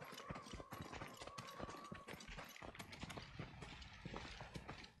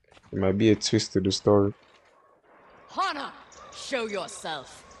 it might be a twist to the story. Hana, show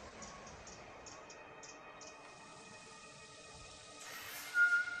yourself.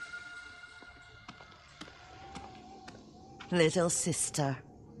 Little sister.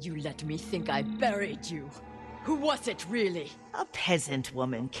 You let me think I buried you. Who was it, really? A peasant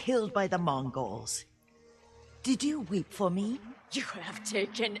woman killed by the Mongols. Did you weep for me? You have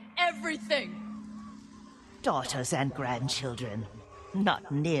taken everything! Daughters and grandchildren. Not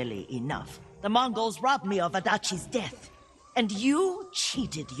nearly enough. The Mongols robbed me of Adachi's death, and you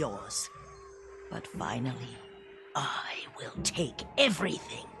cheated yours. But finally, I will take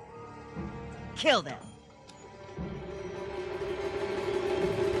everything. Kill them.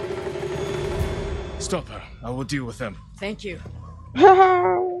 Stop her. I will deal with them. Thank you.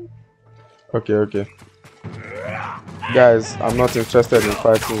 Okay. Guys, I'm not interested in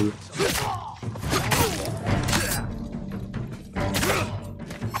fighting you.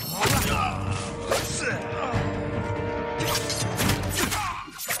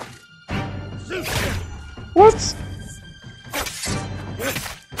 What?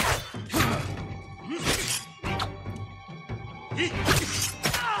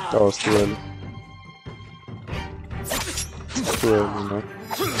 That was too early. Too early, man.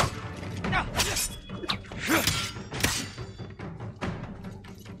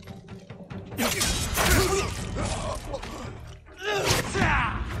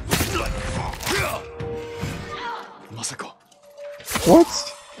 Masako. What?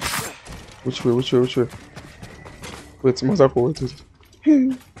 Which way? Wait, Masako, wait.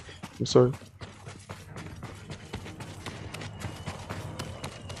 I'm sorry.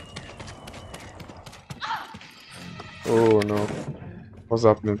 Oh no. What's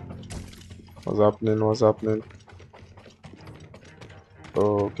happening?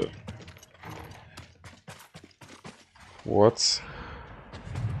 Oh, okay. What?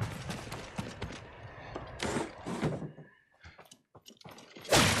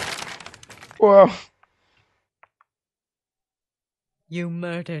 Wow. You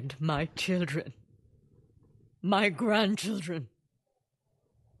murdered my children. My grandchildren.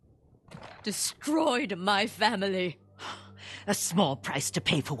 Destroyed my family. A small price to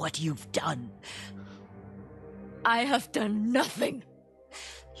pay for what you've done. I have done nothing.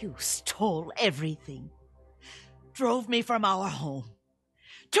 You stole everything. Drove me from our home.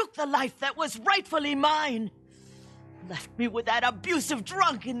 Took the life that was rightfully mine. Left me with that abusive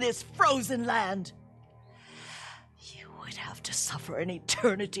drunk in this frozen land. You would have to suffer an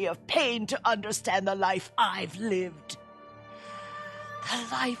eternity of pain to understand the life I've lived. The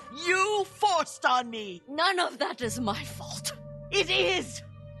life you forced on me. None of that is my fault. It is!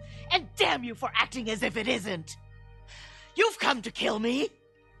 And damn you for acting as if it isn't. You've come to kill me,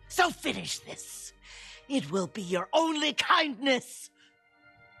 so finish this. It will be your only kindness.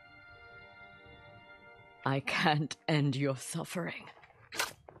 I can't end your suffering.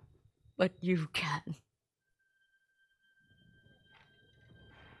 But you can.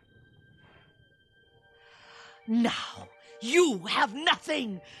 Now, you have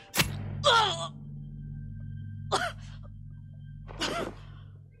nothing! I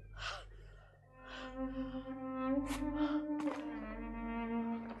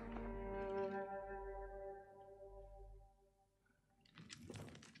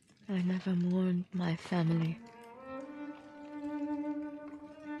never mourned my family.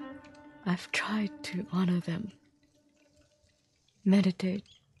 I've tried to honor them, meditate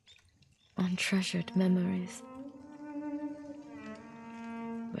on treasured memories,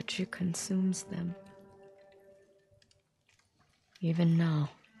 but she consumes them. Even now,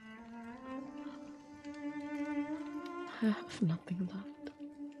 I have nothing left.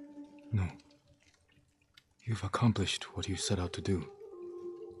 No. You've accomplished what you set out to do.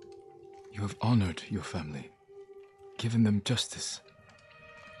 You have honored your family, given them justice.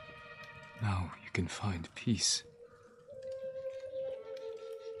 Now you can find peace.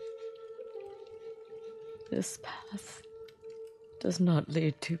 This path does not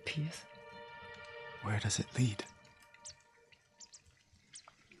lead to peace. Where does it lead?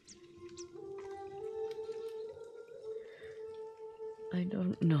 I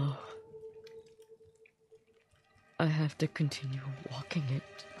don't know. I have to continue walking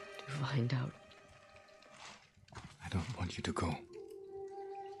it to find out. I don't want you to go.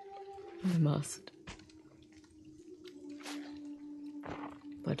 I must.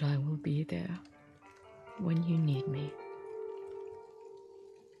 But I will be there when you need me.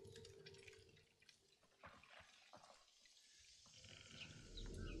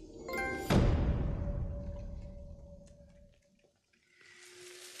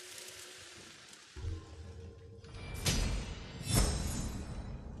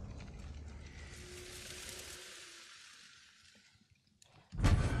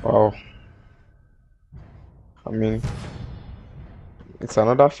 Wow. I mean, it's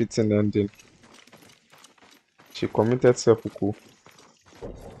another fitting ending. She committed seppuku.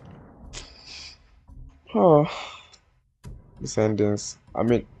 Oh, these endings. I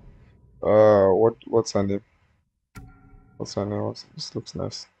mean, what's her name? What's her name? This looks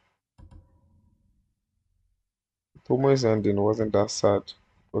nice. Tomoe's ending wasn't that sad,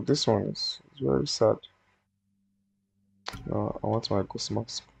 but this one is very sad. No, I want my ghost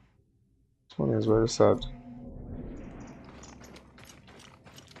mask. This one is very sad.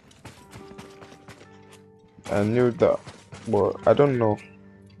 I knew that, but I don't know.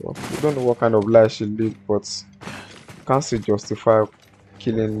 Well, we don't know what kind of life she lived, but can't she justify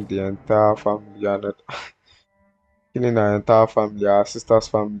killing the entire family and killing her entire family, her sister's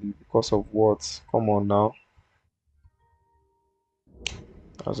family, because of what? Come on now.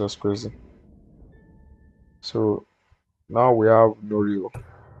 That's just crazy. So now we have Norio.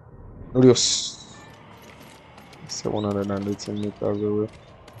 Norio's 718 meters away.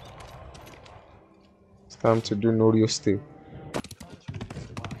 It's time to do Norio stay.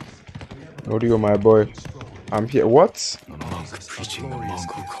 Norio, my boy. I'm here. What? No longer preaching the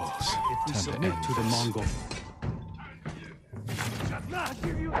Mongol cause. If we submit to the Mongol,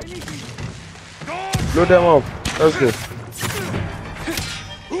 Load them up. Let's go.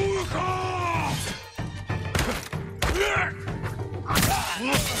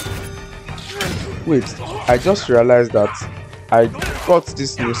 Wait, I just realized that I got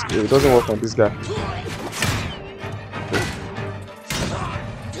this new skill. It doesn't work on this guy.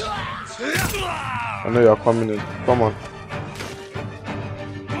 I know you're coming in. Come on.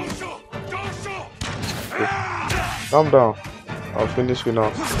 Okay. Calm down. I'll finish you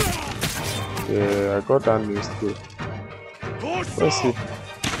now. Yeah, I got that new skill. Let's see.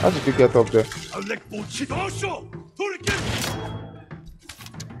 How did you get up there?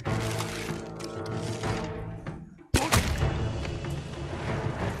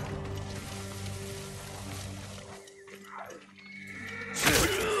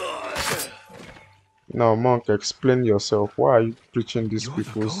 Now, monk, explain yourself. Why are you preaching these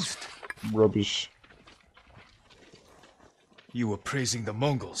people's rubbish? You were praising the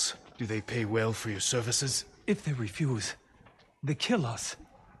Mongols. Do they pay well for your services? if they refuse, they kill us.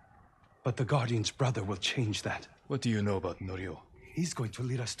 But the Guardian's brother will change that. What do you know about Norio? He's going to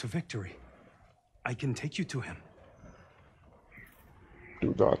lead us to victory. I can take you to him.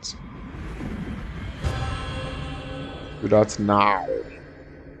 Do that. Do that now.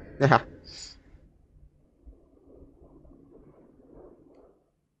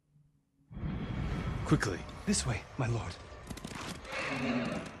 Quickly. This way, my lord.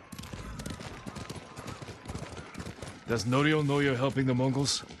 Does Norio know you're helping the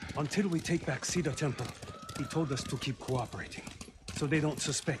Mongols? Until we take back Cedar Temple, he told us to keep cooperating, so they don't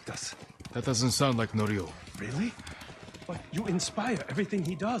suspect us. That doesn't sound like Norio. Really? But you inspire everything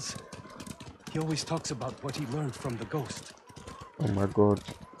he does. He always talks about what he learned from the ghost. Oh my god.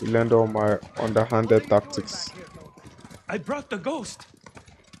 He learned all my underhanded tactics. I brought the ghost!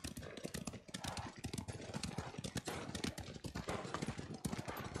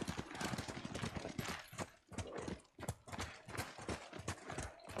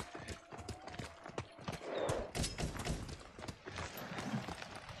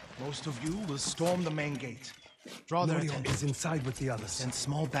 Most of you will storm the main gate. Draw their Norio attention. is inside with the others. Send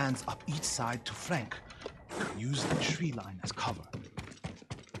small bands up each side to flank. Use the tree line as cover.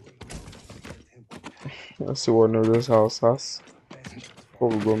 Let's see what Norio's house has before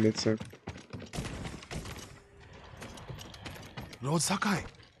we go meet him. Lord Sakai.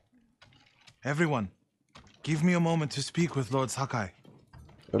 Everyone, give me a moment to speak with Lord Sakai.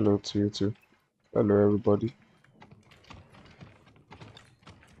 Hello to you too. Hello everybody.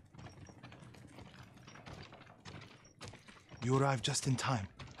 You arrived just in time.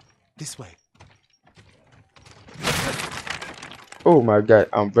 This way. Oh my god,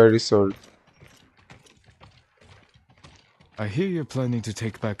 I'm very sorry. I hear you're planning to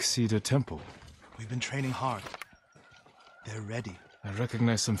take back Cedar Temple. We've been training hard. They're ready. I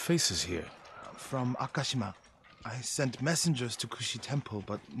recognize some faces here. From Akashima, I sent messengers to Kushi Temple,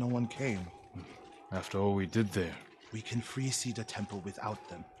 but no one came. After all we did there. We can free Cedar Temple without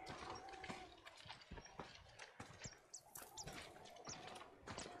them.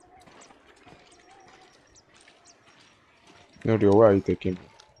 Norio, where are you taking me?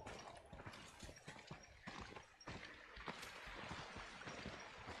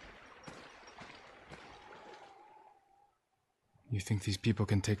 You think these people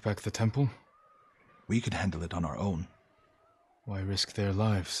can take back the temple? We could handle it on our own. Why risk their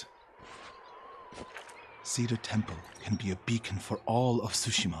lives? Cedar Temple can be a beacon for all of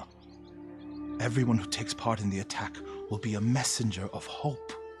Tsushima. Everyone who takes part in the attack will be a messenger of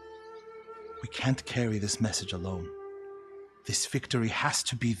hope. We can't carry this message alone. This victory has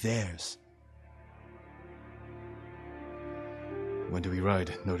to be theirs. When do we ride,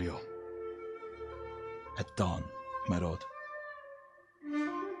 Norio? At dawn, my lord.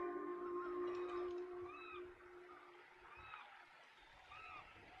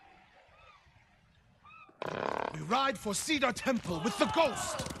 We ride for Cedar Temple with the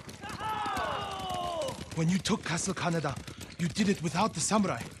ghost! When you took Castle Kaneda, you did it without the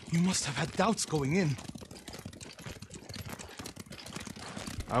samurai. You must have had doubts going in.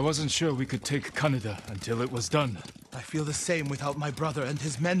 I wasn't sure we could take Kaneda until it was done. I feel the same without my brother and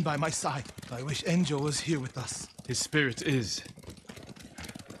his men by my side. I wish Enjo was here with us. His spirit is.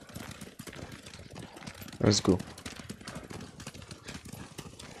 Let's go.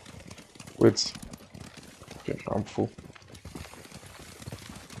 Wait. Okay, I'm full.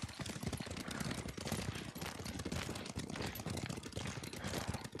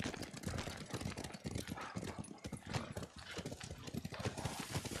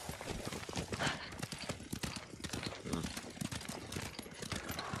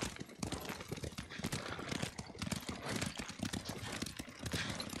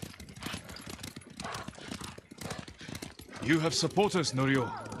 You have supporters, Norio.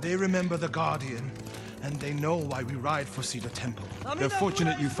 They remember the Guardian, and they know why we ride for Cedar Temple. They're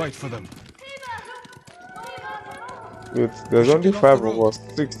fortunate you fight for them. Wait, there's We should only get off 5 the of road. us.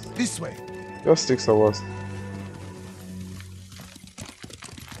 6. This way. Just 6 of us.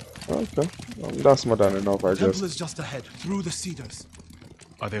 Okay. That's more than enough, I The temple guess. is just ahead, through the cedars.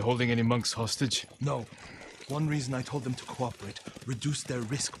 Are they holding any monks hostage? No. One reason I told them to cooperate, reduce their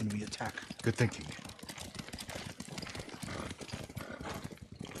risk when we attack. Good thinking.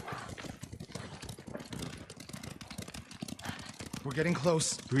 We're getting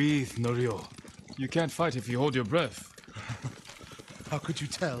close. Breathe, Norio. You can't fight if you hold your breath. How could you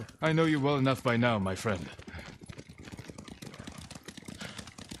tell? I know you well enough by now, my friend.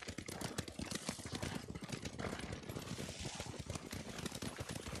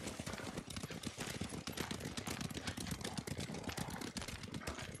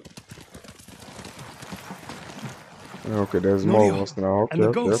 Okay, there's more of us now. Okay, And the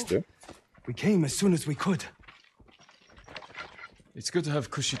okay, ghost. okay. We came as soon as we could. It's good to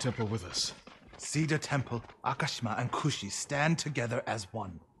have Kushi Temple with us. Cedar Temple, Akashima, and Kushi stand together as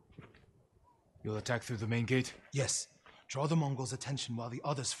one. You'll attack through the main gate? Yes. Draw the Mongols' attention while the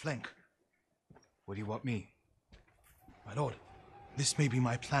others flank. What do you want me? My lord, this may be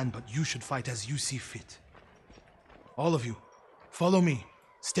my plan, but you should fight as you see fit. All of you, follow me.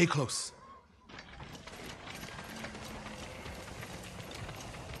 Stay close.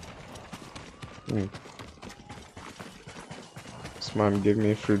 This man gave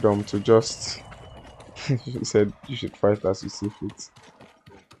me freedom to just... He said you should fight as you see fit.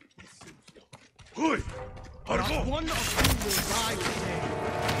 Not one of you will die today.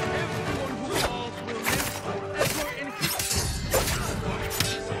 Everyone who falls will live forever in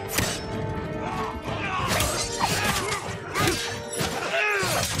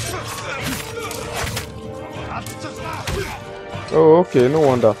Oh, okay, no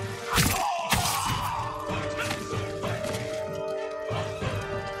wonder.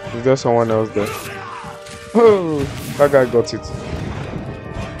 Is there someone else there? Oh, that guy got it.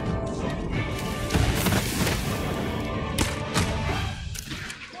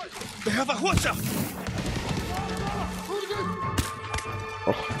 They have a watcher.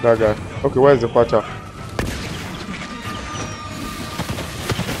 Oh, that guy. Okay, where's the watcher?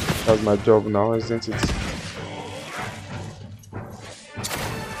 That's my job now, isn't it?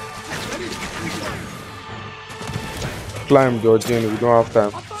 Climb, Georgine, we don't have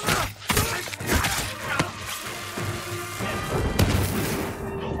time.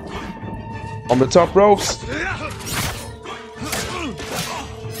 On the top ropes.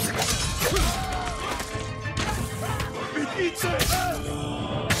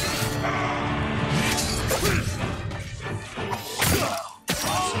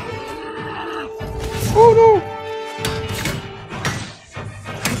 Oh no!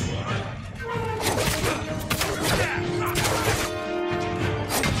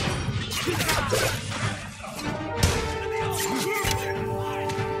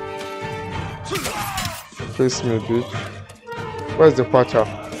 Face me, bitch. Where's the patcher?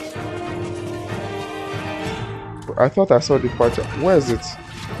 I thought I saw the patcher. Where is it?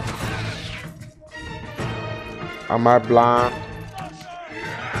 Am I blind?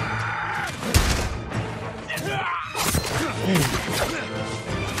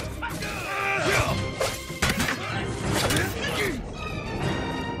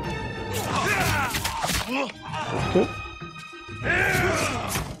 Okay.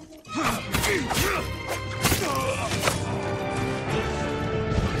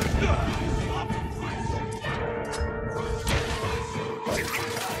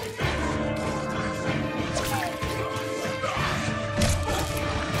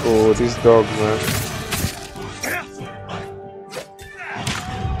 Oh, this dog, man.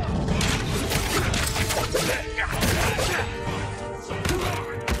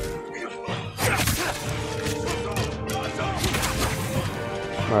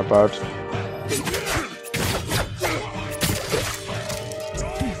 My bad.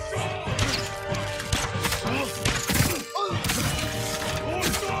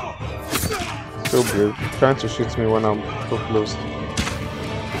 So brave. Trying to shoot me when I'm so close.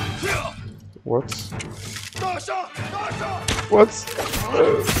 What? What?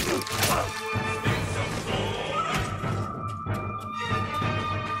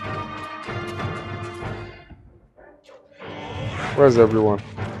 Where's everyone?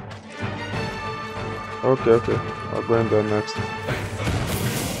 Okay, okay. I'll go in there next.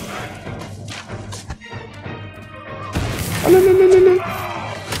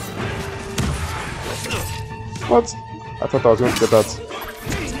 What? I thought I was going to get that.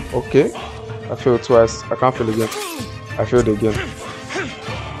 Okay. I failed twice. I can't fail again. I failed again.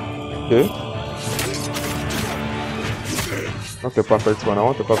 Okay. Not a perfect one. I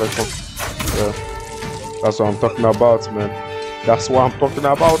want a perfect one. Yeah. That's what I'm talking about, man. That's what I'm talking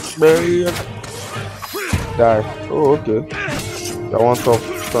about, man. Die. Oh, okay. I want tough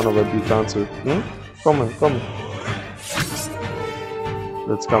son of a bitch, aren't you? Come on, come on.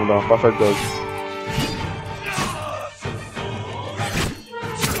 Let's calm down. Perfect dodge.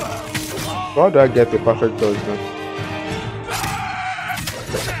 How do I get a perfect dodge then?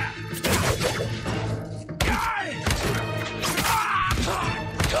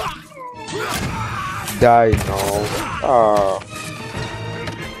 Die now. Ah.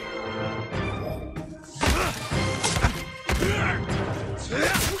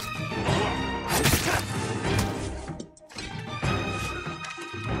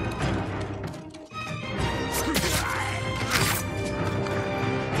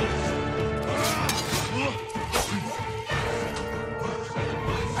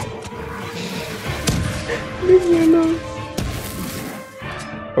 Leave me alone.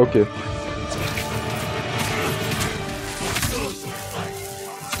 Okay.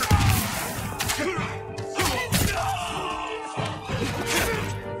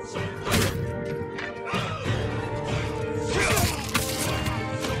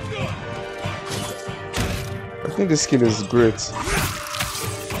 I think this skill is great. So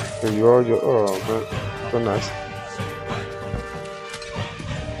oh man, so nice.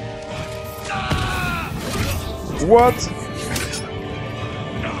 What?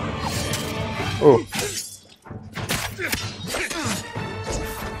 Oh.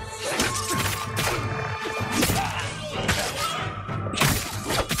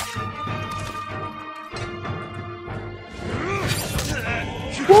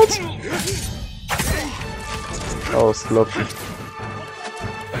 What? That was sloppy.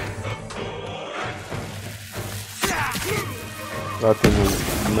 That thing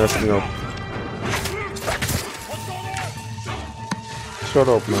will mess me up. Shut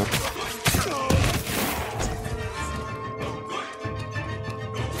up, man.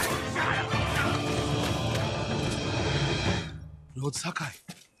 Lord Sakai.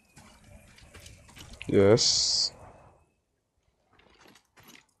 Yes.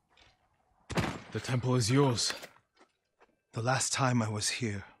 The temple is yours. The last time I was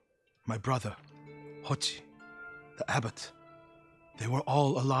here, my brother, Hochi, the abbot, they were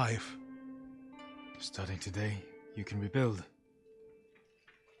all alive. Starting today, you can rebuild.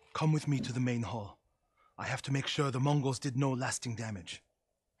 Come with me to the main hall. I have to make sure the Mongols did no lasting damage.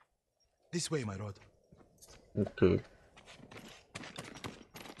 This way, my lord. Okay.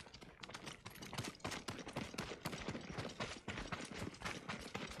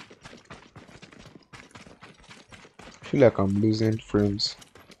 I feel like I'm losing frames.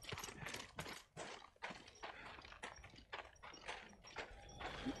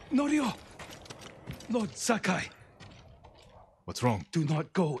 Norio! Lord Sakai, What's wrong? do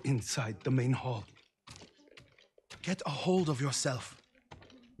not go inside the main hall. Get a hold of yourself.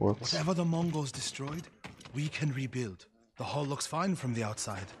 What? Whatever the Mongols destroyed, we can rebuild. The hall looks fine from the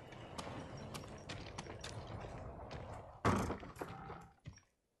outside.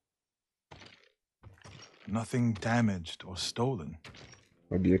 Nothing damaged or stolen.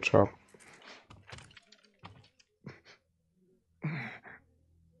 Maybe a trap.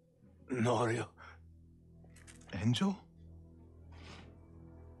 Norio. Angel?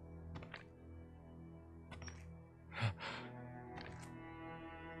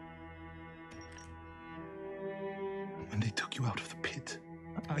 When they took you out of the pit,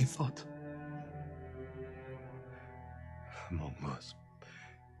 I thought... Mongols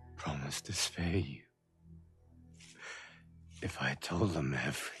promised to spare you. If I told them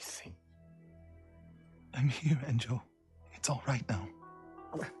everything. I'm here, Angel. It's all right now.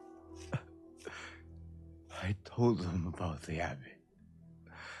 I told them about the abbey.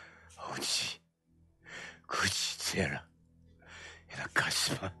 Ochi, Kuchitsera, and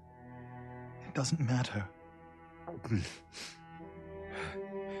Akashima. It doesn't matter.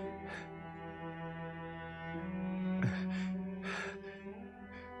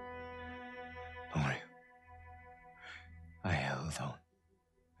 Norio, I held on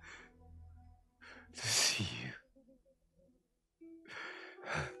to see you.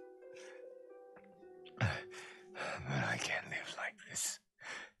 But I can't live like this.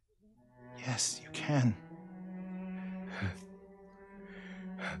 Yes, you can.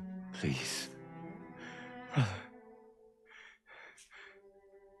 Please, brother.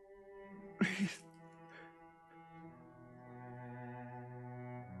 Please.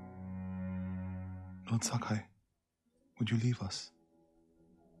 Lord Sakai, would you leave us?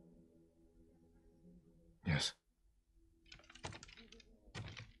 Yes.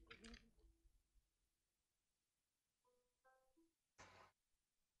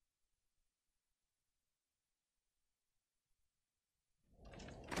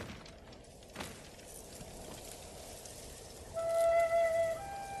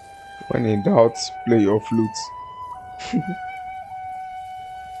 When in doubt, play your flute.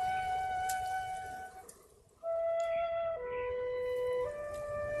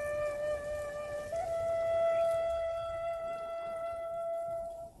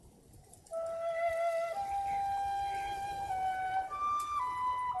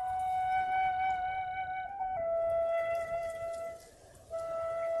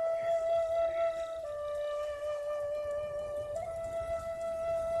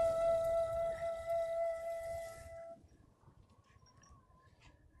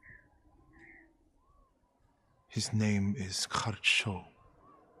 His name is Kharcho,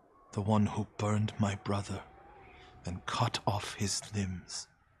 the one who burned my brother and cut off his limbs.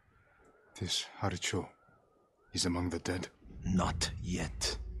 This Haricho is among the dead. Not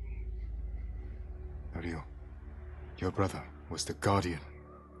yet. Norio, your brother was the guardian.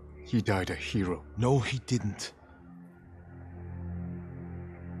 He died a hero. No, he didn't.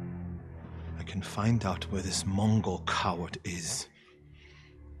 I can find out where this Mongol coward is.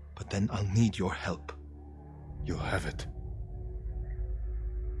 But then I'll need your help. You'll have it.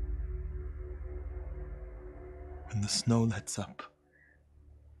 When the snow lets up,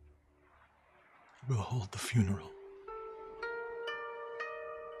 we'll hold the funeral.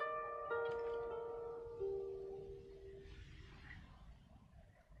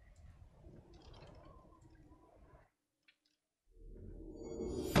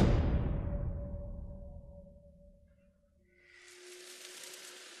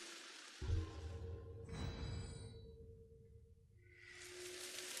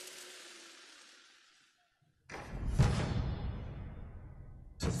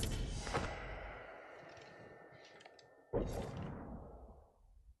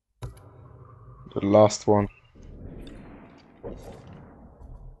 The last one.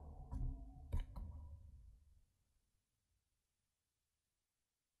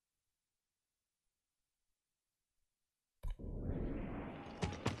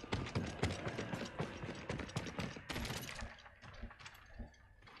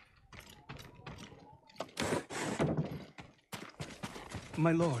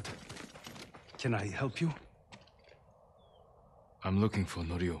 My lord, can I help you? I'm looking for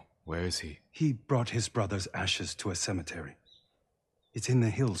Norio. Where is he? He brought his brother's ashes to a cemetery. It's in the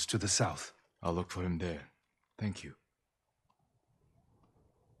hills to the south. I'll look for him there. Thank you.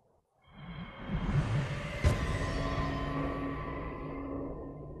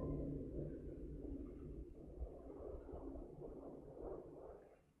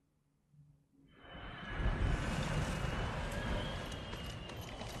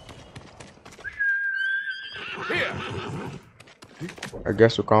 I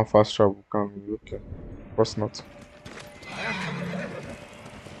guess we can't fast travel, can we? Okay. Of course not.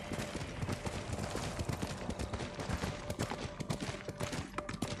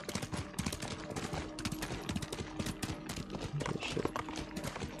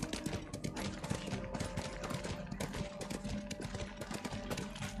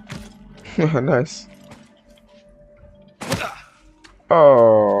 Nice.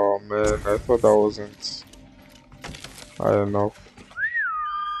 Oh man, I thought that wasn't high enough.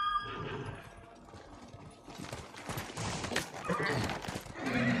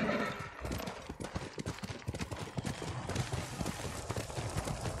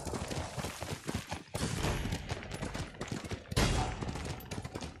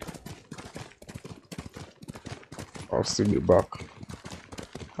 I'll still be back.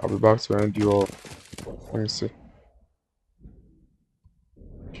 I'll be back to end you off. Let me see.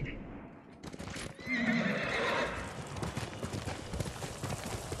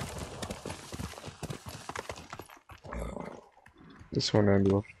 This one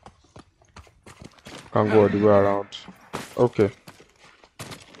end off. Can't go all the way around. Okay.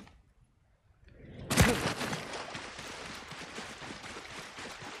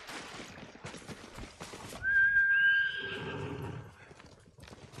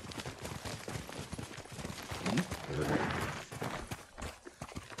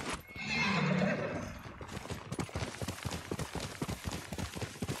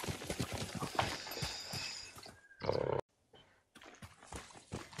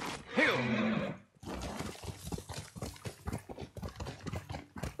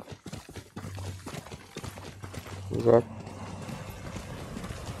 What's that?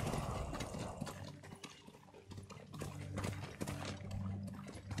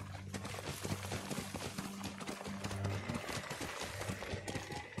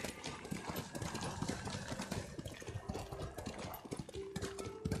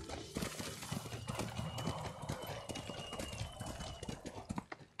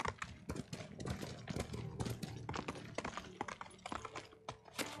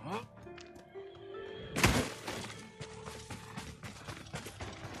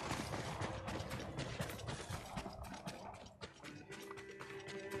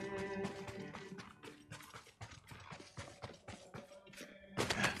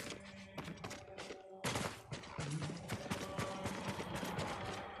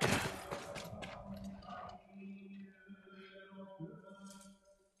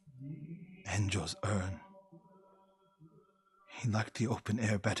 Enjo's urn. He liked the open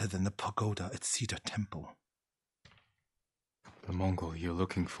air better than the pagoda at Cedar Temple. The Mongol you're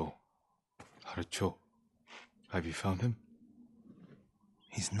looking for. Haracho. Have you found him?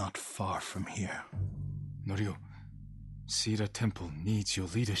 He's not far from here. Norio, Cedar Temple needs your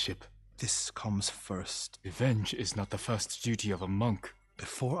leadership. This comes first. Revenge is not the first duty of a monk.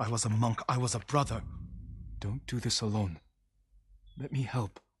 Before I was a monk, I was a brother. Don't do this alone. Let me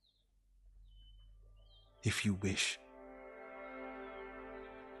help. If you wish.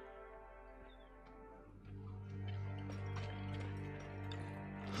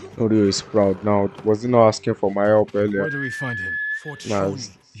 Norio is proud now. Was he not asking for my help earlier? Where do we find him? Fort Nah, Shoni.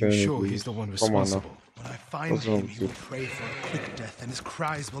 he's You saying sure it, he's the one come on now. responsible? When I find What's wrong him, with he will you? pray for a quick death, and his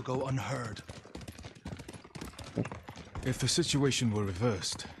cries will go unheard. If the situation were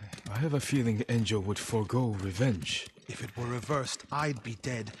reversed, I have a feeling Enjo would forego revenge. If it were reversed, I'd be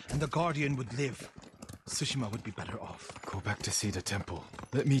dead, and the Guardian would live. Tsushima would be better off. Go back to Cedar Temple.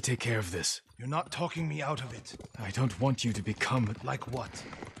 Let me take care of this. You're not talking me out of it. I don't want you to become Like what?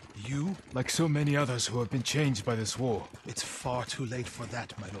 You? like so many others who have been changed by this war. It's far too late for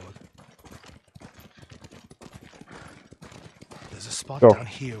that, my lord. There's a spot Oh. down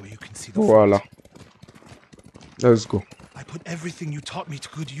here where you can see the Voila. fort. Let's go. I put everything you taught me to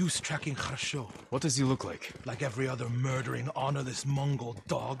good use tracking Хорошо. What does he look like? Like every other murdering, honorless Mongol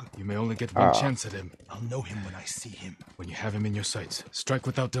dog. You may only get one chance at him. I'll know him when I see him. When you have him in your sights, strike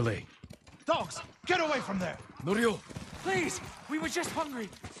without delay. Dogs, get away from there! Norio! Please! We were just hungry!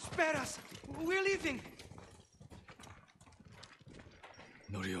 Spare us! We're leaving!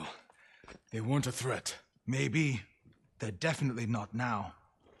 Norio, they weren't a threat. Maybe. They're definitely not now.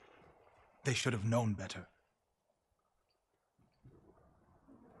 They should have known better.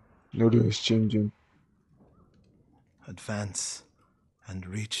 Norio is changing. Advance and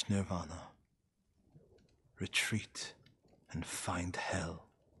reach Nirvana. Retreat and find hell.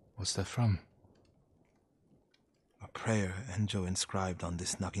 What's that from? A prayer Enjo inscribed on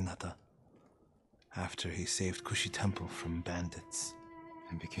this Naginata after he saved Kushi Temple from bandits.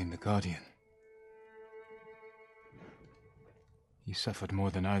 And became the Guardian. He suffered more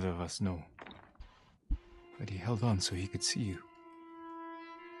than either of us know. But he held on so he could see you.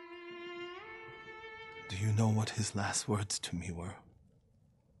 Do you know what his last words to me were?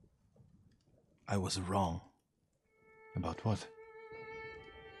 I was wrong. About what?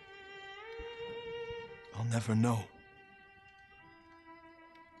 I'll never know.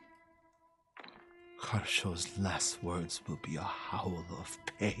 Harsho's last words will be a howl of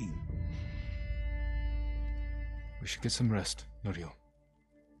pain. We should get some rest, Norio.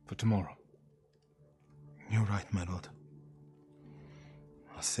 For tomorrow. You're right, my lord.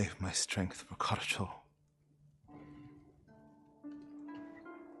 I'll save my strength for Harsho.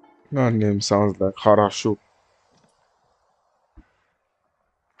 That name sounds like Harasho.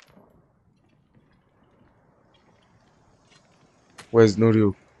 Where's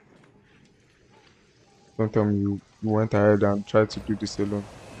Norio? Don't tell me you went ahead and tried to do this alone.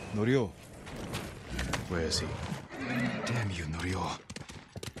 Norio. Where is he? Damn you, Norio.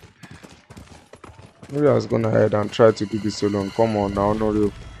 Norio has gone ahead and tried to do this alone. Come on now,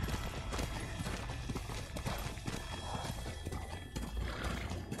 Norio.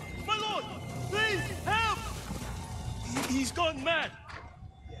 My lord! Please, help! He's gone mad!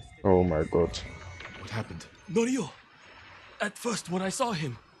 Oh my god. What happened? Norio! At first, when I saw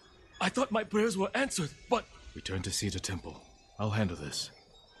him, I thought my prayers were answered, but... Return to Cedar Temple. I'll handle this.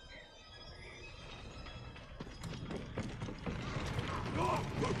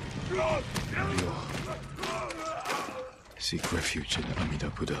 Norio. Seek refuge in Amida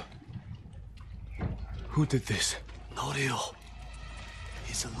Buddha. Who did this? Norio.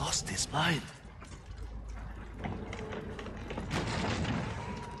 He's lost his mind.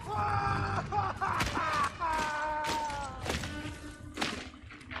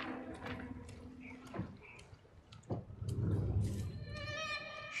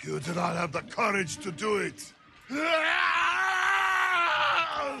 You do not have the courage to do it.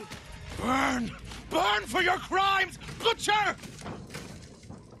 Burn! Burn for your crimes, butcher!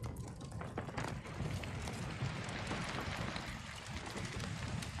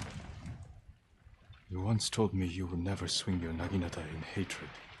 You once told me you would never swing your Naginata in hatred.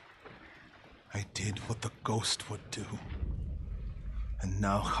 I did what the ghost would do. And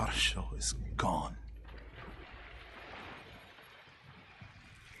now Harsho is gone.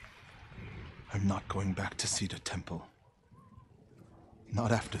 I'm not going back to Cedar Temple.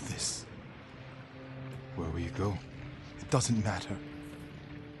 Not after this. Where will you go? It doesn't matter.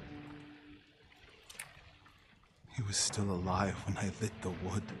 He was still alive when I lit the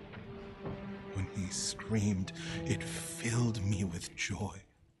wood. When he screamed, it filled me with joy.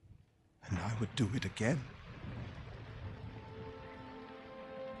 And I would do it again.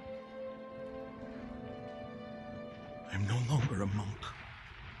 I'm no longer a monk.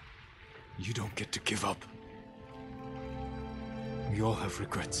 You don't get to give up. We all have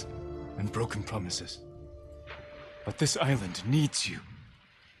regrets and broken promises. But this island needs you.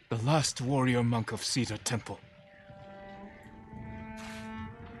 The last warrior monk of Cedar Temple.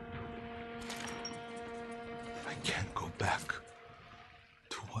 I can't go back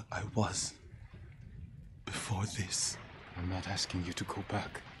to what I was before this. I'm not asking you to go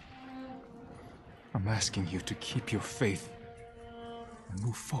back. I'm asking you to keep your faith and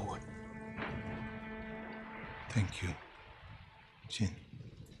move forward. Thank you, Jin.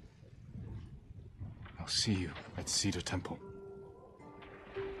 I'll see you at Cedar Temple.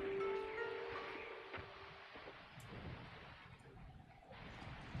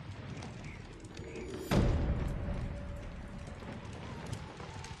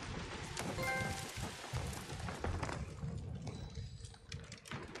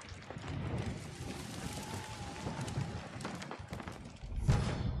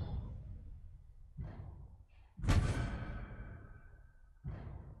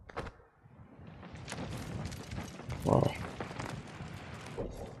 Wow.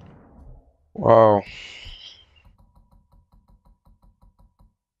 Wow.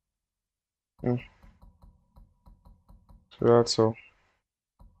 Hmm. So that's all.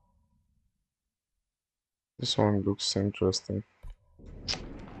 This one looks interesting.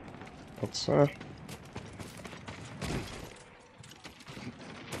 But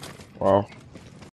wow.